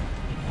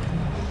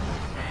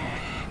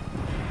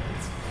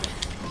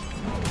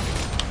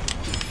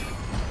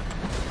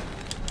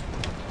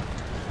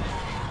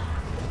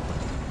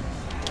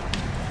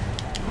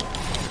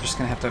 I'm just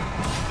gonna have to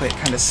play it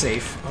kind of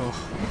safe. Oh.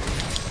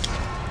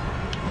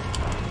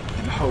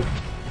 And hope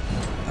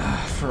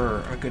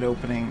for a good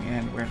opening,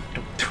 and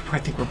I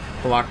think we're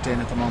blocked in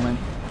at the moment.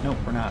 Nope,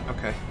 we're not.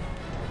 Okay.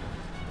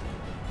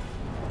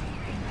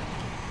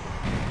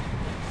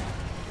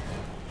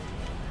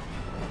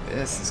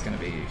 This is gonna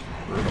be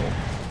brutal.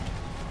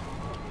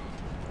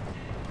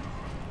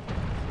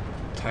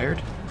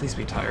 Tired? Please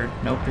be tired.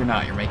 Nope, you're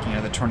not. You're making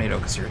another tornado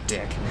because you're a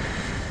dick.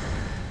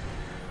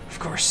 Of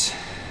course.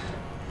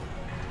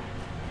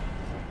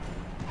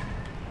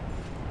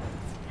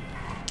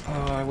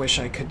 Oh, I wish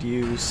I could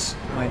use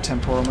my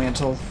temporal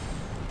mantle.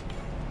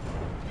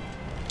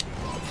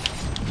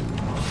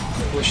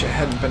 I wish it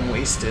hadn't been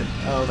wasted.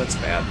 Oh, that's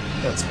bad.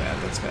 That's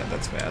bad. That's bad.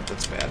 That's bad.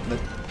 That's bad. The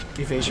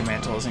evasion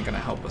mantle isn't going to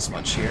help us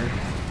much here.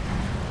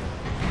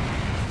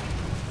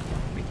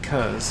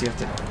 Because you have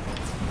to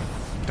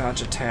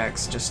dodge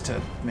attacks just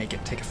to make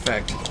it take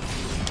effect.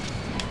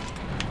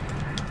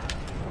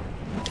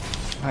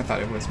 I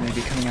thought it was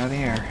maybe coming out of the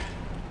air.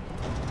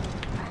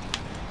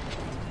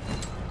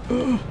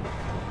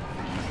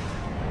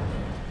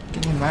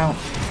 Getting him out.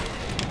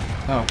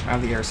 Oh, out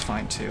of the air is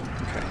fine too.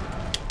 Okay.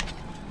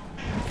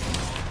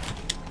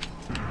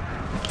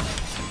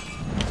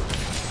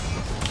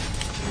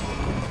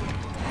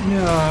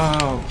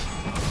 No!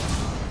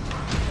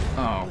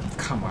 Oh,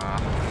 come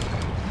on.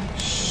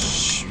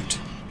 Shoot.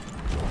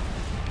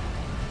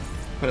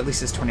 But at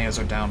least his tornadoes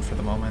are down for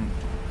the moment.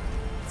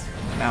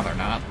 Now they're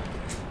not.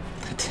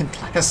 That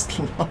didn't last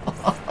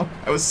long.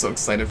 I was so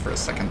excited for a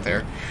second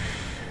there.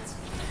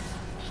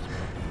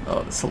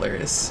 Oh, that's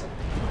hilarious.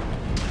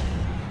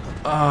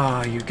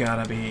 Oh, you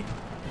gotta be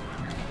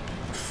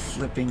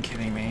flipping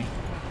kidding me.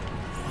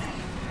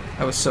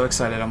 I was so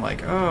excited, I'm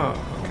like, oh,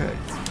 okay.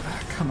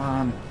 Come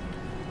on.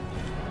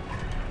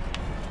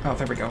 Oh,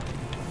 there we go.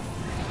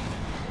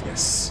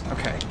 Yes,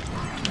 okay.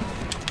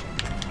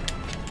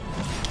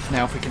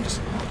 Now if we can just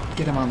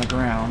get him on the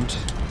ground.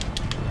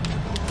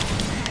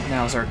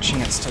 Now's our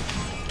chance to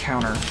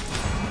counter.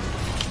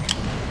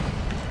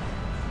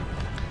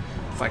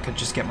 If I could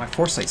just get my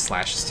foresight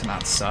slashes to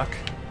not suck.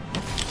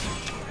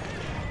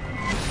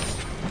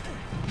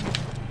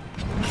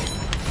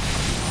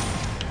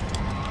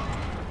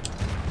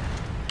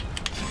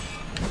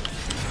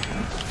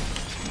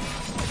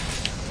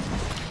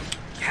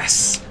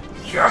 Yes!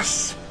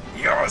 Yes!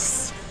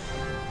 Yes!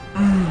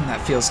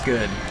 That feels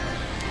good.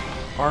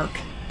 Arc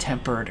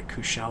Tempered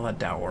Kushala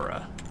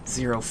Daora.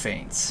 0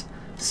 feints.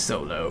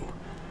 Solo.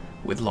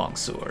 With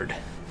longsword.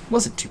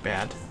 Wasn't too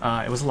bad.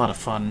 It was a lot of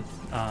fun.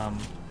 I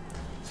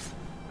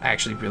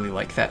actually really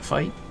like that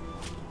fight.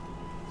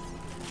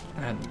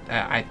 And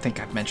I think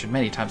I've mentioned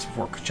many times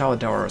before, Kushala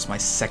Daora was my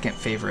second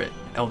favorite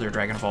Elder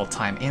Dragon of all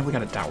time, and we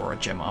got a Daora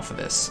gem off of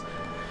this.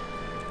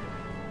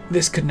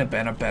 This couldn't have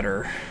been a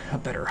better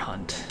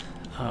hunt.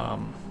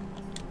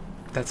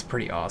 That's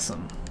pretty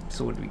awesome.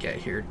 So what do we get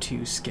here?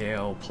 2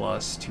 scale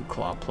plus 2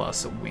 claw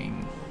plus a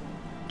wing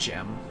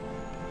gem.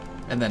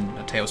 And then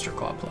a Tailster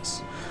claw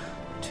plus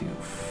 2,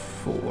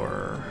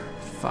 4,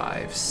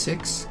 5,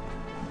 6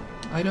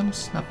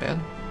 items. Not bad.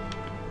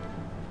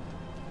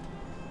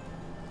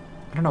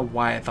 I don't know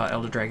why I thought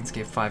Elder Dragons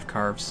gave 5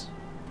 carves,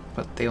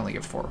 but they only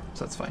give 4,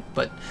 so that's fine.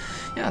 But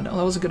yeah, no,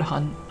 that was a good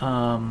hunt.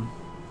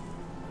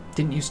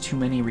 Didn't use too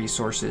many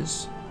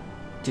resources.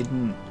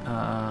 Didn't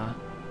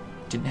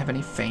have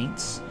any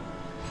feints.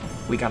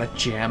 We got a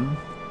gem.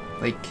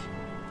 Like,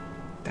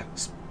 that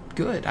was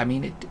good. I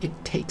mean, it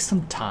takes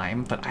some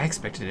time, but I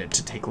expected it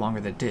to take longer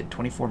than it did.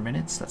 24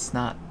 minutes? That's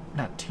not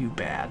too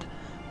bad.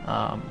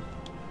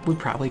 We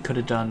probably could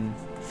have done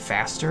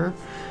faster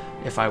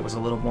if I was a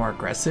little more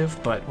aggressive,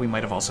 but we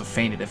might have also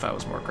fainted if I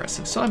was more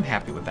aggressive. So I'm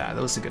happy with that.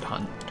 That was a good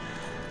hunt.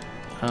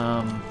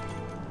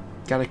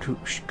 Got a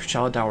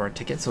Kushala Daora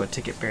ticket, so a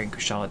ticket bearing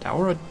Kushala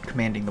Daora,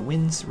 commanding the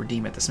winds,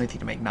 redeem at the smithy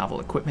to make novel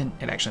equipment.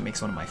 It actually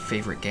makes one of my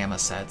favorite Gamma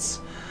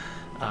sets,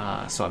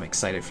 so I'm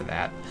excited for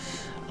that.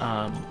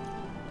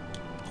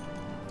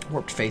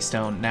 Warped Face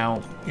Stone.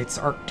 Now, it's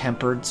arc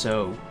tempered,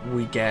 so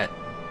we get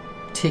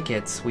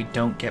tickets. We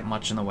don't get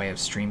much in the way of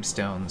stream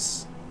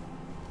stones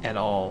at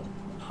all,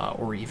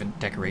 or even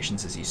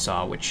decorations, as you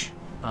saw, which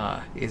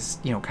is,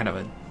 you know, kind of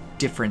a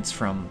difference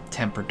from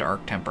tempered to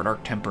arc tempered.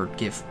 Arc tempered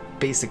give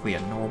basically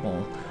a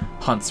normal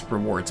hunt's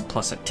rewards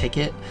plus a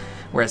ticket,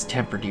 whereas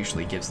Tempered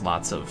usually gives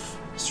lots of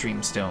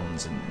stream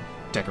stones and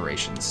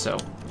decorations. So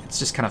it's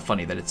just kind of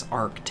funny that it's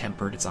Arc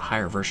Tempered. It's a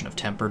higher version of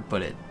Tempered,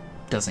 but it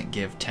doesn't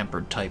give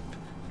Tempered type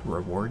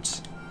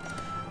rewards.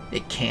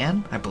 It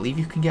can. I believe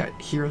you can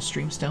get hero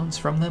stream stones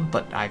from them,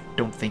 but I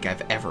don't think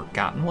I've ever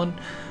gotten one.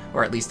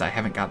 Or at least I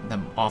haven't gotten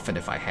them often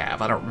if I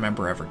have. I don't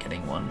remember ever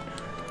getting one.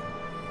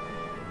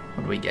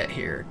 What do we get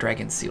here?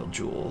 Dragon Seal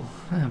Jewel.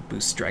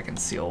 Boost Dragon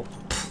Seal.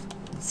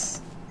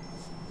 It's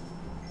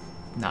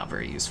not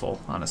very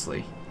useful,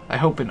 honestly. I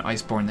hope in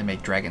Iceborne they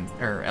make Dragon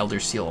or Elder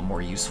Seal a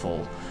more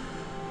useful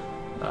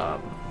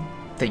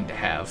thing to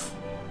have.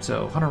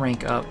 So Hunter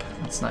rank up.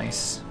 That's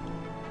nice.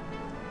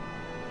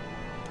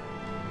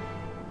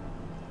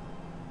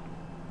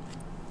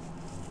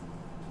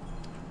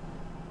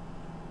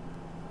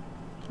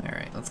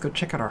 Alright, let's go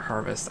check out our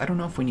harvest. I don't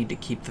know if we need to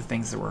keep the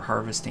things that we're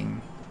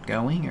harvesting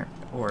going,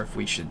 or if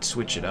we should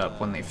switch it up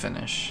when they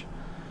finish.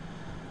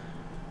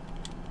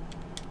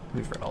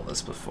 We've read all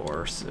this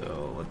before,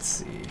 so let's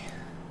see.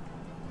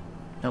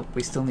 Nope,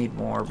 we still need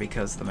more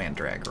because of the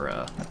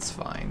Mandragora. That's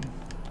fine.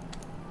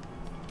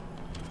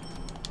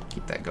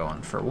 Keep that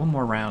going for one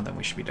more round, then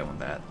we should be done with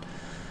that.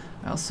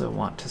 I also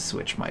want to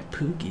switch my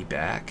Poogie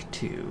back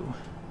to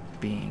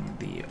being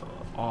the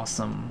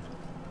awesome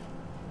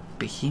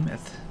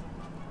behemoth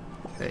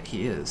that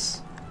he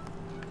is.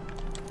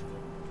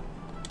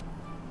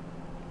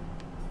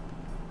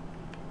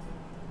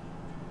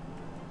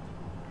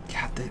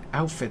 God, the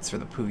outfits for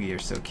the Poogie are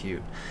so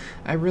cute.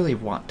 I really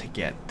want to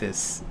get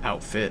this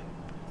outfit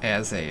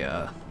as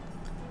a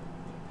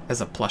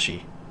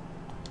plushie.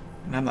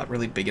 And I'm not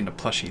really big into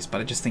plushies,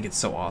 but I just think it's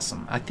so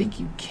awesome. I think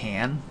you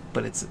can,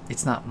 but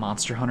it's not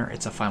Monster Hunter,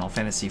 it's a Final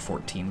Fantasy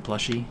XIV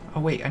plushie.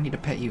 Oh wait, I need to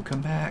pet you.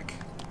 Come back.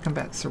 Come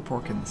back, Sir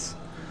Porkins.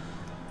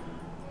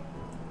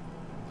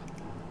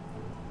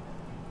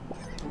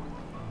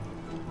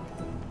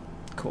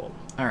 Cool.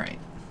 Alright.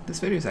 This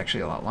video is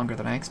actually a lot longer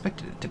than I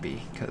expected it to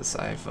be, because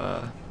I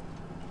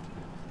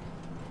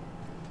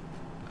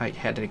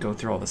had to go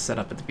through all the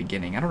setup at the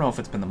beginning. I don't know if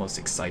it's been the most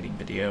exciting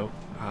video.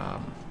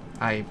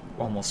 I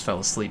almost fell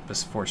asleep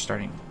before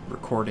starting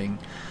recording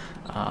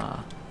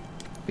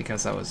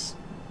because I was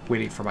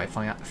waiting for my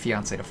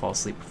fiance to fall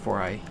asleep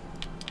before I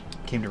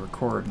came to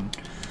record, and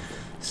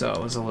so I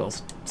was a little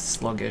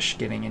sluggish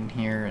getting in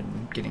here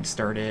and getting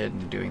started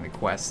and doing the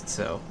quest.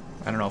 So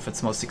I don't know if it's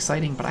the most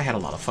exciting, but I had a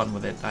lot of fun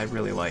with it. I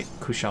really like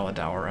Kushala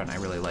Daora, and I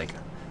really like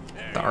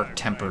the Arc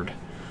Tempered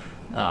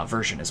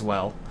version as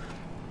well.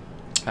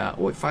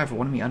 Oi, Fiverr,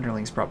 one of me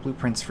underlings brought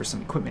blueprints for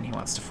some equipment he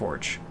wants to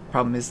forge.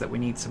 Problem is that we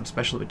need some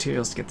special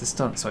materials to get this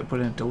done, so I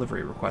put in a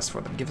delivery request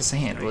for them. Give us a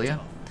hand, will ya?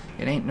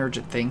 It ain't an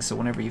urgent thing, so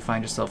whenever you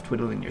find yourself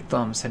twiddling your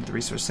thumbs, head to the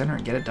resource center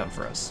and get it done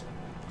for us.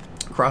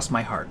 Cross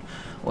my heart.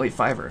 Oi,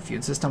 Fiverr, if you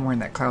insist on wearing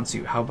that clown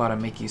suit, how about I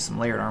make you some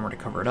layered armor to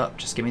cover it up?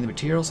 Just give me the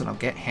materials and I'll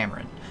get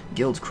hammering.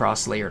 Guild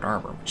Cross layered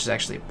armor, which is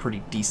actually a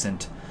pretty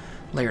decent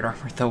layered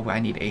armor, though I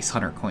need Ace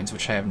Hunter coins,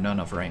 which I have none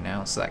of right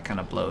now, so that kind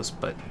of blows,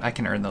 but I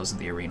can earn those in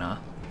the arena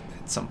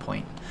at some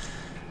point.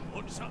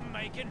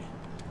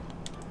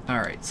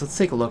 Alright, so let's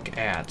take a look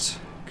at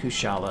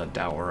Kushala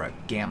Daora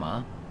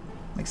Gamma.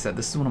 Like I said,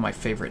 this is one of my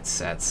favorite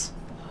sets.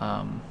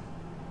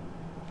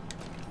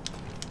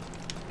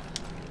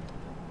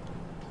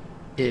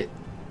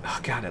 Oh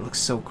god, it looks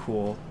so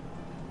cool.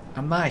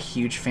 I'm not a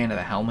huge fan of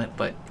the helmet,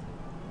 but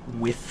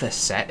with the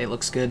set it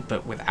looks good,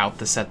 but without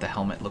the set the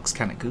helmet looks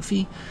kind of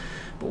goofy.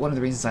 But one of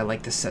the reasons I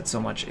like this set so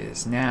much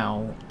is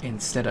now,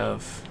 instead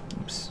of...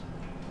 Oops.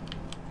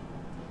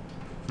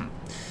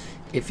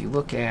 If you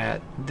look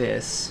at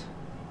this,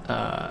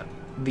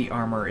 the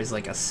armor is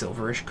like a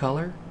silverish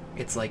color.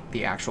 It's like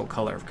the actual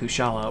color of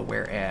Kushala,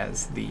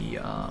 whereas the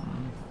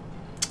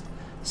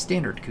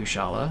standard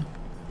Kushala,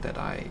 that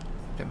I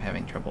am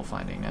having trouble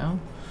finding now,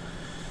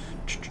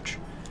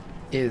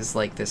 is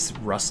like this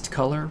rust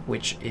color,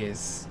 which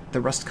is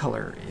the rust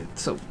color.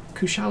 So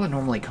Kushala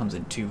normally comes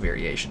in two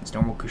variations: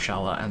 normal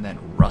Kushala and then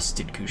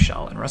rusted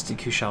Kushala. And rusted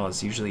Kushala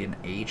is usually an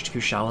aged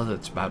Kushala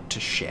that's about to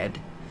shed,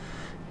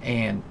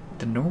 and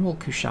the normal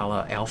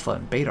Kushala alpha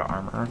and beta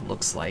armor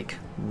looks like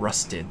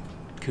rusted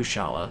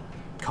Kushala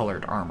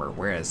colored armor,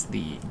 whereas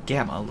the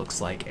gamma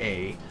looks like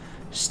a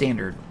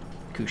standard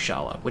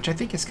Kushala, which I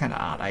think is kind of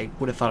odd. I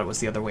would have thought it was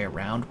the other way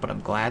around, but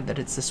I'm glad that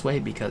it's this way,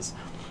 because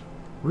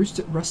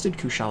rusted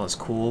Kushala is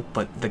cool,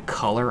 but the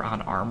color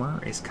on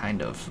armor is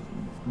kind of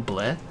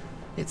bleh.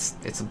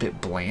 It's a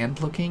bit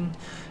bland looking.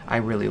 I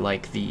really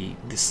like the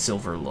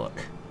silver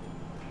look.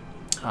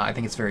 I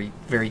think it's very,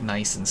 very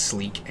nice and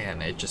sleek,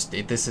 and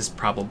this is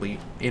probably,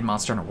 in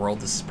Monster Hunter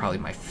World, this is probably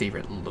my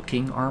favorite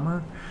looking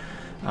armor.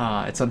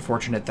 It's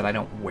unfortunate that I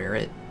don't wear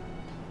it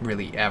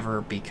really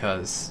ever,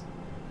 because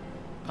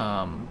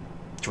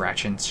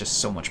Drachen's just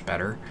so much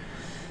better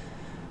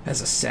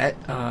as a set,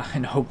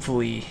 and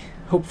hopefully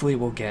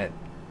we'll get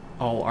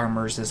all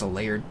armors as a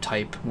layered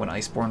type when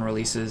Iceborne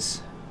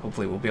releases.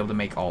 Hopefully we'll be able to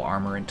make all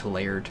armor into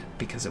layered,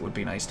 because it would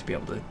be nice to be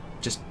able to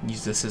just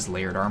use this as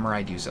layered armor.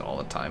 I'd use it all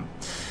the time.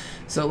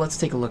 So let's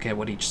take a look at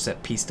what each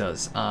set piece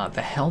does.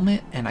 The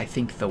helmet and I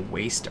think the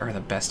waist are the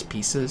best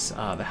pieces.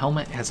 The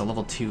helmet has a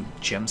level 2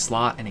 gem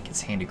slot and it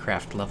gets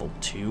handicraft level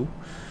 2.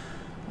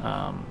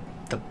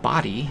 The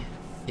body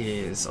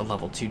is a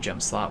level 2 gem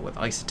slot with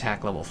ice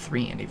attack level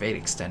 3 and evade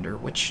extender,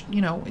 which,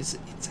 you know,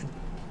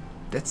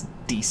 that's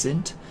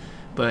decent,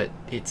 but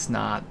it's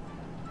not,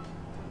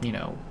 you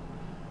know,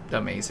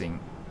 amazing.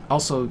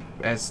 Also,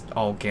 as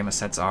all gamma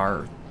sets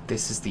are,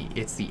 it's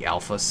the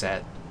alpha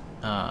set,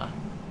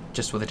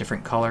 just with a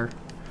different color.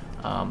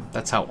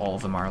 That's how all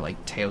of them are.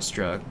 Like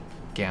Teostra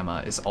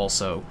Gamma is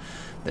also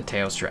the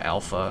Teostra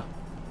Alpha.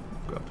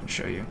 Go up and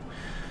show you.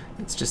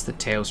 It's just the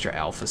Teostra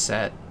Alpha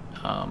set,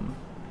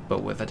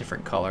 but with a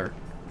different color.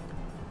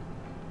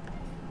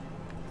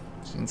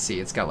 So you can see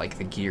it's got like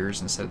the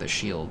gears instead of the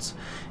shields.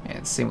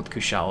 And same with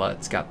Kushala.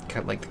 It's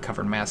got like the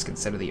covered mask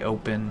instead of the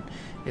open.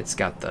 It's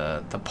got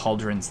the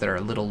pauldrons that are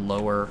a little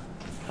lower,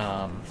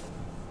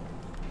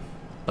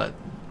 but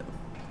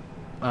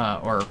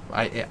or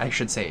I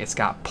should say it's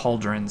got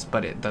pauldrons,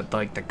 but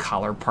the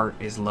collar part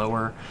is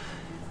lower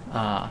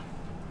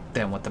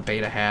than what the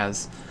beta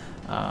has.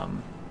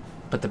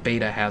 But the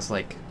beta has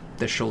like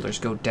the shoulders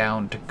go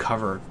down to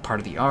cover part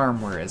of the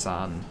arm, whereas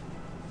on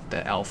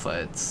the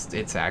alpha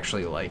it's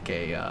actually like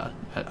a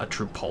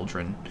true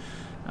pauldron.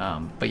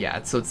 But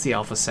yeah, so it's the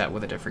alpha set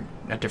with a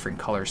different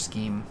color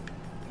scheme,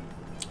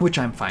 which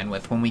I'm fine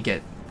with. When we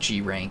get G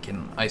rank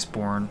and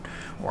Iceborne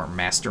or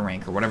Master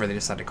rank or whatever they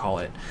decide to call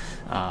it,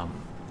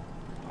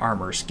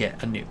 armors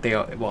get a new.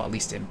 Well, at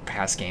least in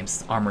past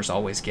games, armors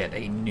always get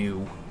a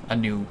new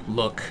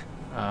look.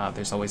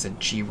 There's always a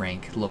G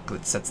rank look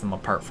that sets them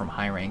apart from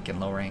high rank and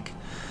low rank.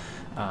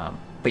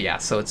 But yeah,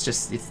 so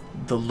it's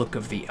the look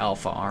of the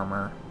alpha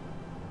armor,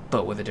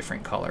 but with a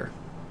different color.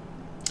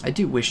 I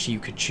do wish you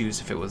could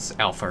choose if it was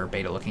alpha or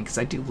beta looking, because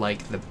I do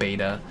like the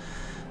beta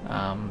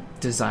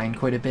design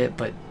quite a bit,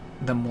 but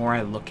the more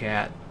I look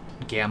at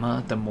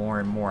Gamma, the more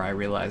and more I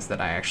realize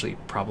that I actually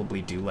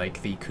probably do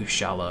like the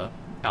Kushala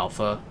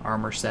Alpha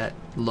armor set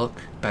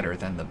look better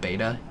than the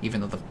beta,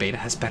 even though the beta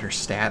has better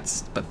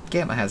stats, but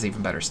Gamma has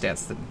even better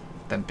stats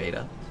than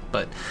beta.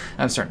 But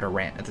I'm starting to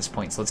rant at this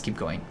point, so let's keep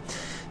going.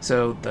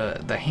 So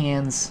the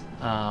hands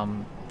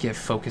give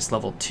focus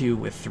level 2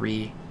 with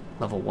 3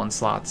 level 1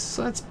 slots,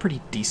 so that's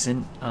pretty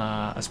decent,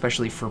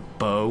 especially for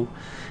bow.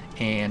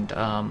 And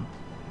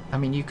I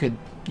mean, you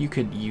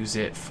could use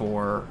it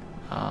for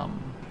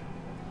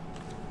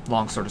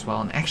longsword as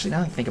well. And actually, now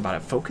that I think about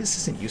it, focus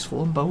isn't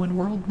useful in bow and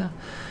world now.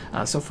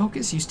 So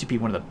focus used to be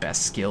one of the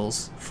best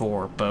skills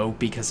for bow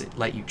because it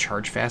let you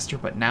charge faster,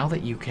 but now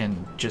that you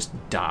can just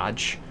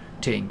dodge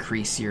to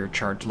increase your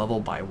charge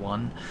level by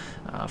 1,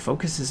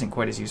 focus isn't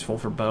quite as useful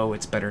for bow.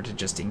 It's better to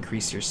just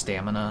increase your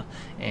stamina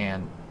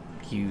and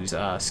use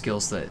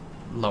skills that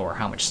lower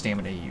how much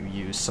stamina you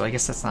use. So I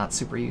guess that's not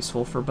super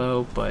useful for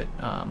bow, but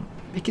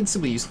it can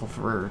still be useful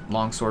for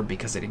longsword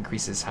because it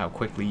increases how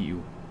quickly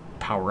you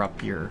power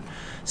up your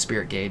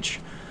spirit gauge.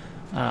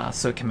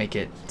 So it can make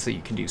it so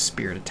you can do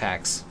spirit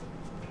attacks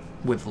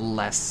with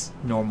less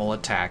normal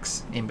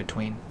attacks in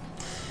between.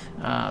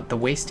 The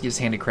waist gives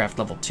handicraft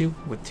level 2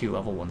 with 2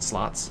 level 1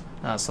 slots.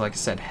 So like I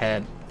said,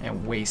 head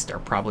and waist are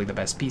probably the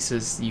best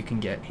pieces. You can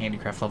get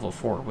handicraft level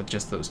 4 with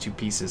just those 2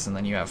 pieces, and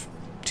then you have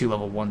 2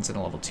 level 1s and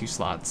a level 2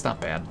 slot. It's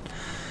not bad.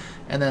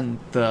 And then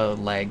the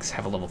legs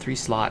have a level 3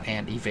 slot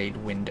and evade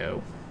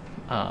window.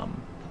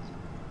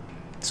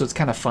 So it's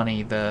kind of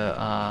funny,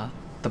 the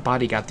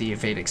body got the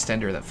evade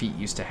extender that feet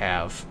used to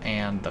have,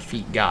 and the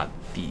feet got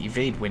the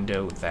evade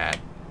window that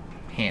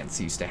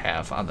hands used to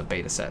have on the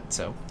beta set.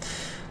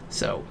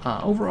 So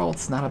overall,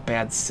 it's not a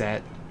bad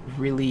set.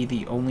 Really,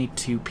 the only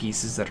 2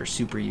 pieces that are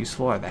super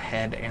useful are the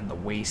head and the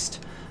waist.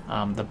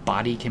 The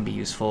body can be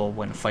useful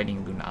when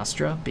fighting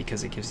Lunastra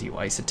because it gives you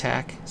ice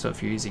attack. So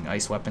if you're using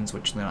ice weapons,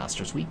 which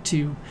Lunastra's weak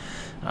to,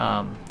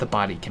 the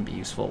body can be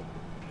useful.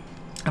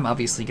 I'm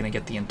obviously going to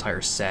get the entire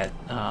set.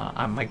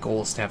 My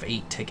goal is to have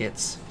 8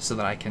 tickets so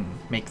that I can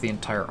make the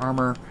entire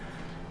armor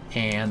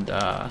and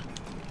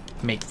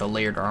make the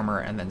layered armor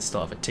and then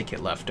still have a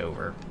ticket left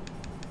over.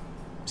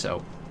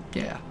 So,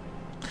 yeah.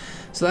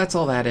 So that's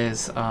all that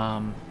is.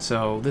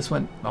 So this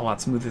went a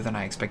lot smoother than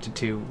I expected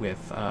to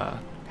with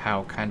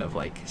how kind of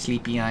like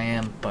sleepy I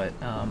am, but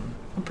I'm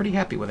pretty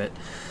happy with it.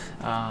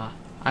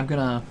 I'm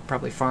going to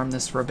probably farm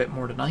this for a bit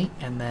more tonight,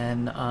 and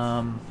then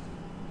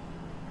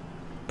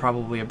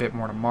probably a bit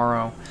more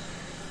tomorrow.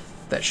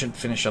 That should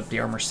finish up the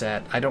armor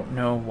set. I don't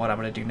know what I'm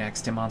going to do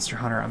next in Monster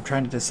Hunter. I'm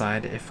trying to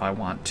decide if I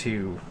want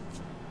to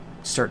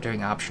start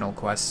doing optional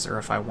quests or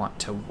if I want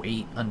to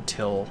wait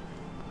until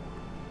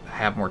I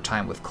have more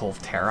time with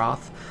Kulve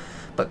Taroth.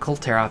 But Kulve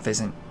Taroth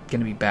isn't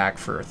going to be back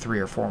for 3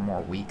 or 4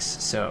 more weeks,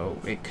 so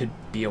it could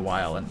be a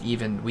while, and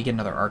even we get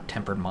another Arc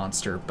Tempered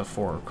monster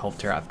before Kulve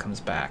Taroth comes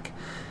back.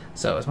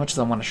 So as much as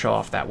I want to show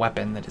off that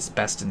weapon that is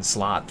best in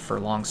slot for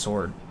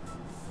longsword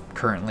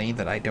currently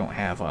that I don't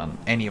have on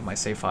any of my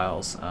save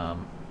files, I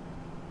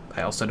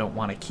also don't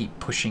want to keep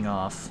pushing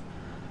off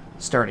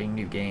starting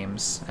new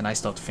games, and I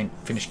still have to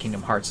finish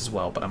Kingdom Hearts as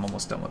well, but I'm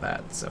almost done with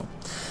that. So,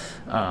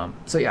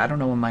 so yeah, I don't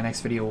know when my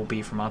next video will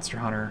be for Monster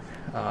Hunter.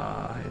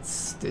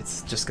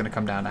 It's just gonna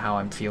come down to how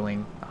I'm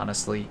feeling,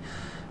 honestly.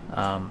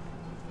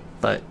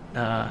 But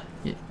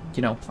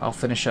you know, I'll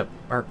finish up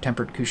our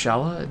Tempered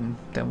Kushala, and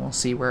then we'll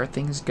see where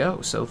things go.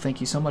 So thank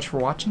you so much for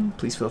watching.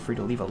 Please feel free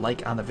to leave a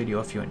like on the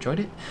video if you enjoyed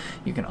it.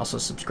 You can also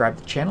subscribe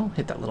to the channel,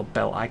 hit that little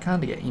bell icon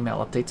to get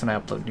email updates when I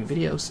upload new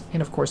videos,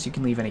 and of course you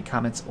can leave any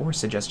comments or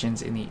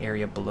suggestions in the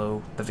area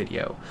below the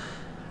video.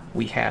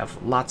 We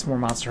have lots more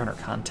Monster Hunter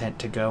content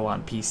to go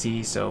on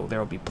PC, so there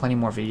will be plenty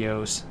more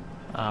videos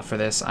for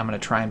this. I'm going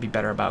to try and be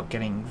better about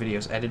getting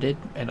videos edited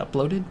and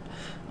uploaded.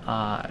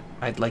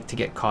 I'd like to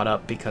get caught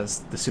up, because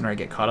the sooner I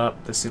get caught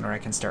up, the sooner I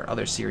can start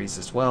other series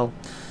as well.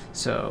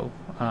 So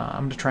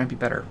I'm going to try and be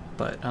better.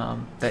 But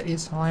that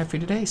is all I have for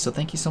you today. So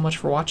thank you so much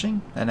for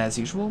watching. And as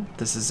usual,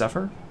 this is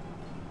Xephyr,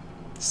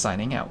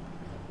 signing out.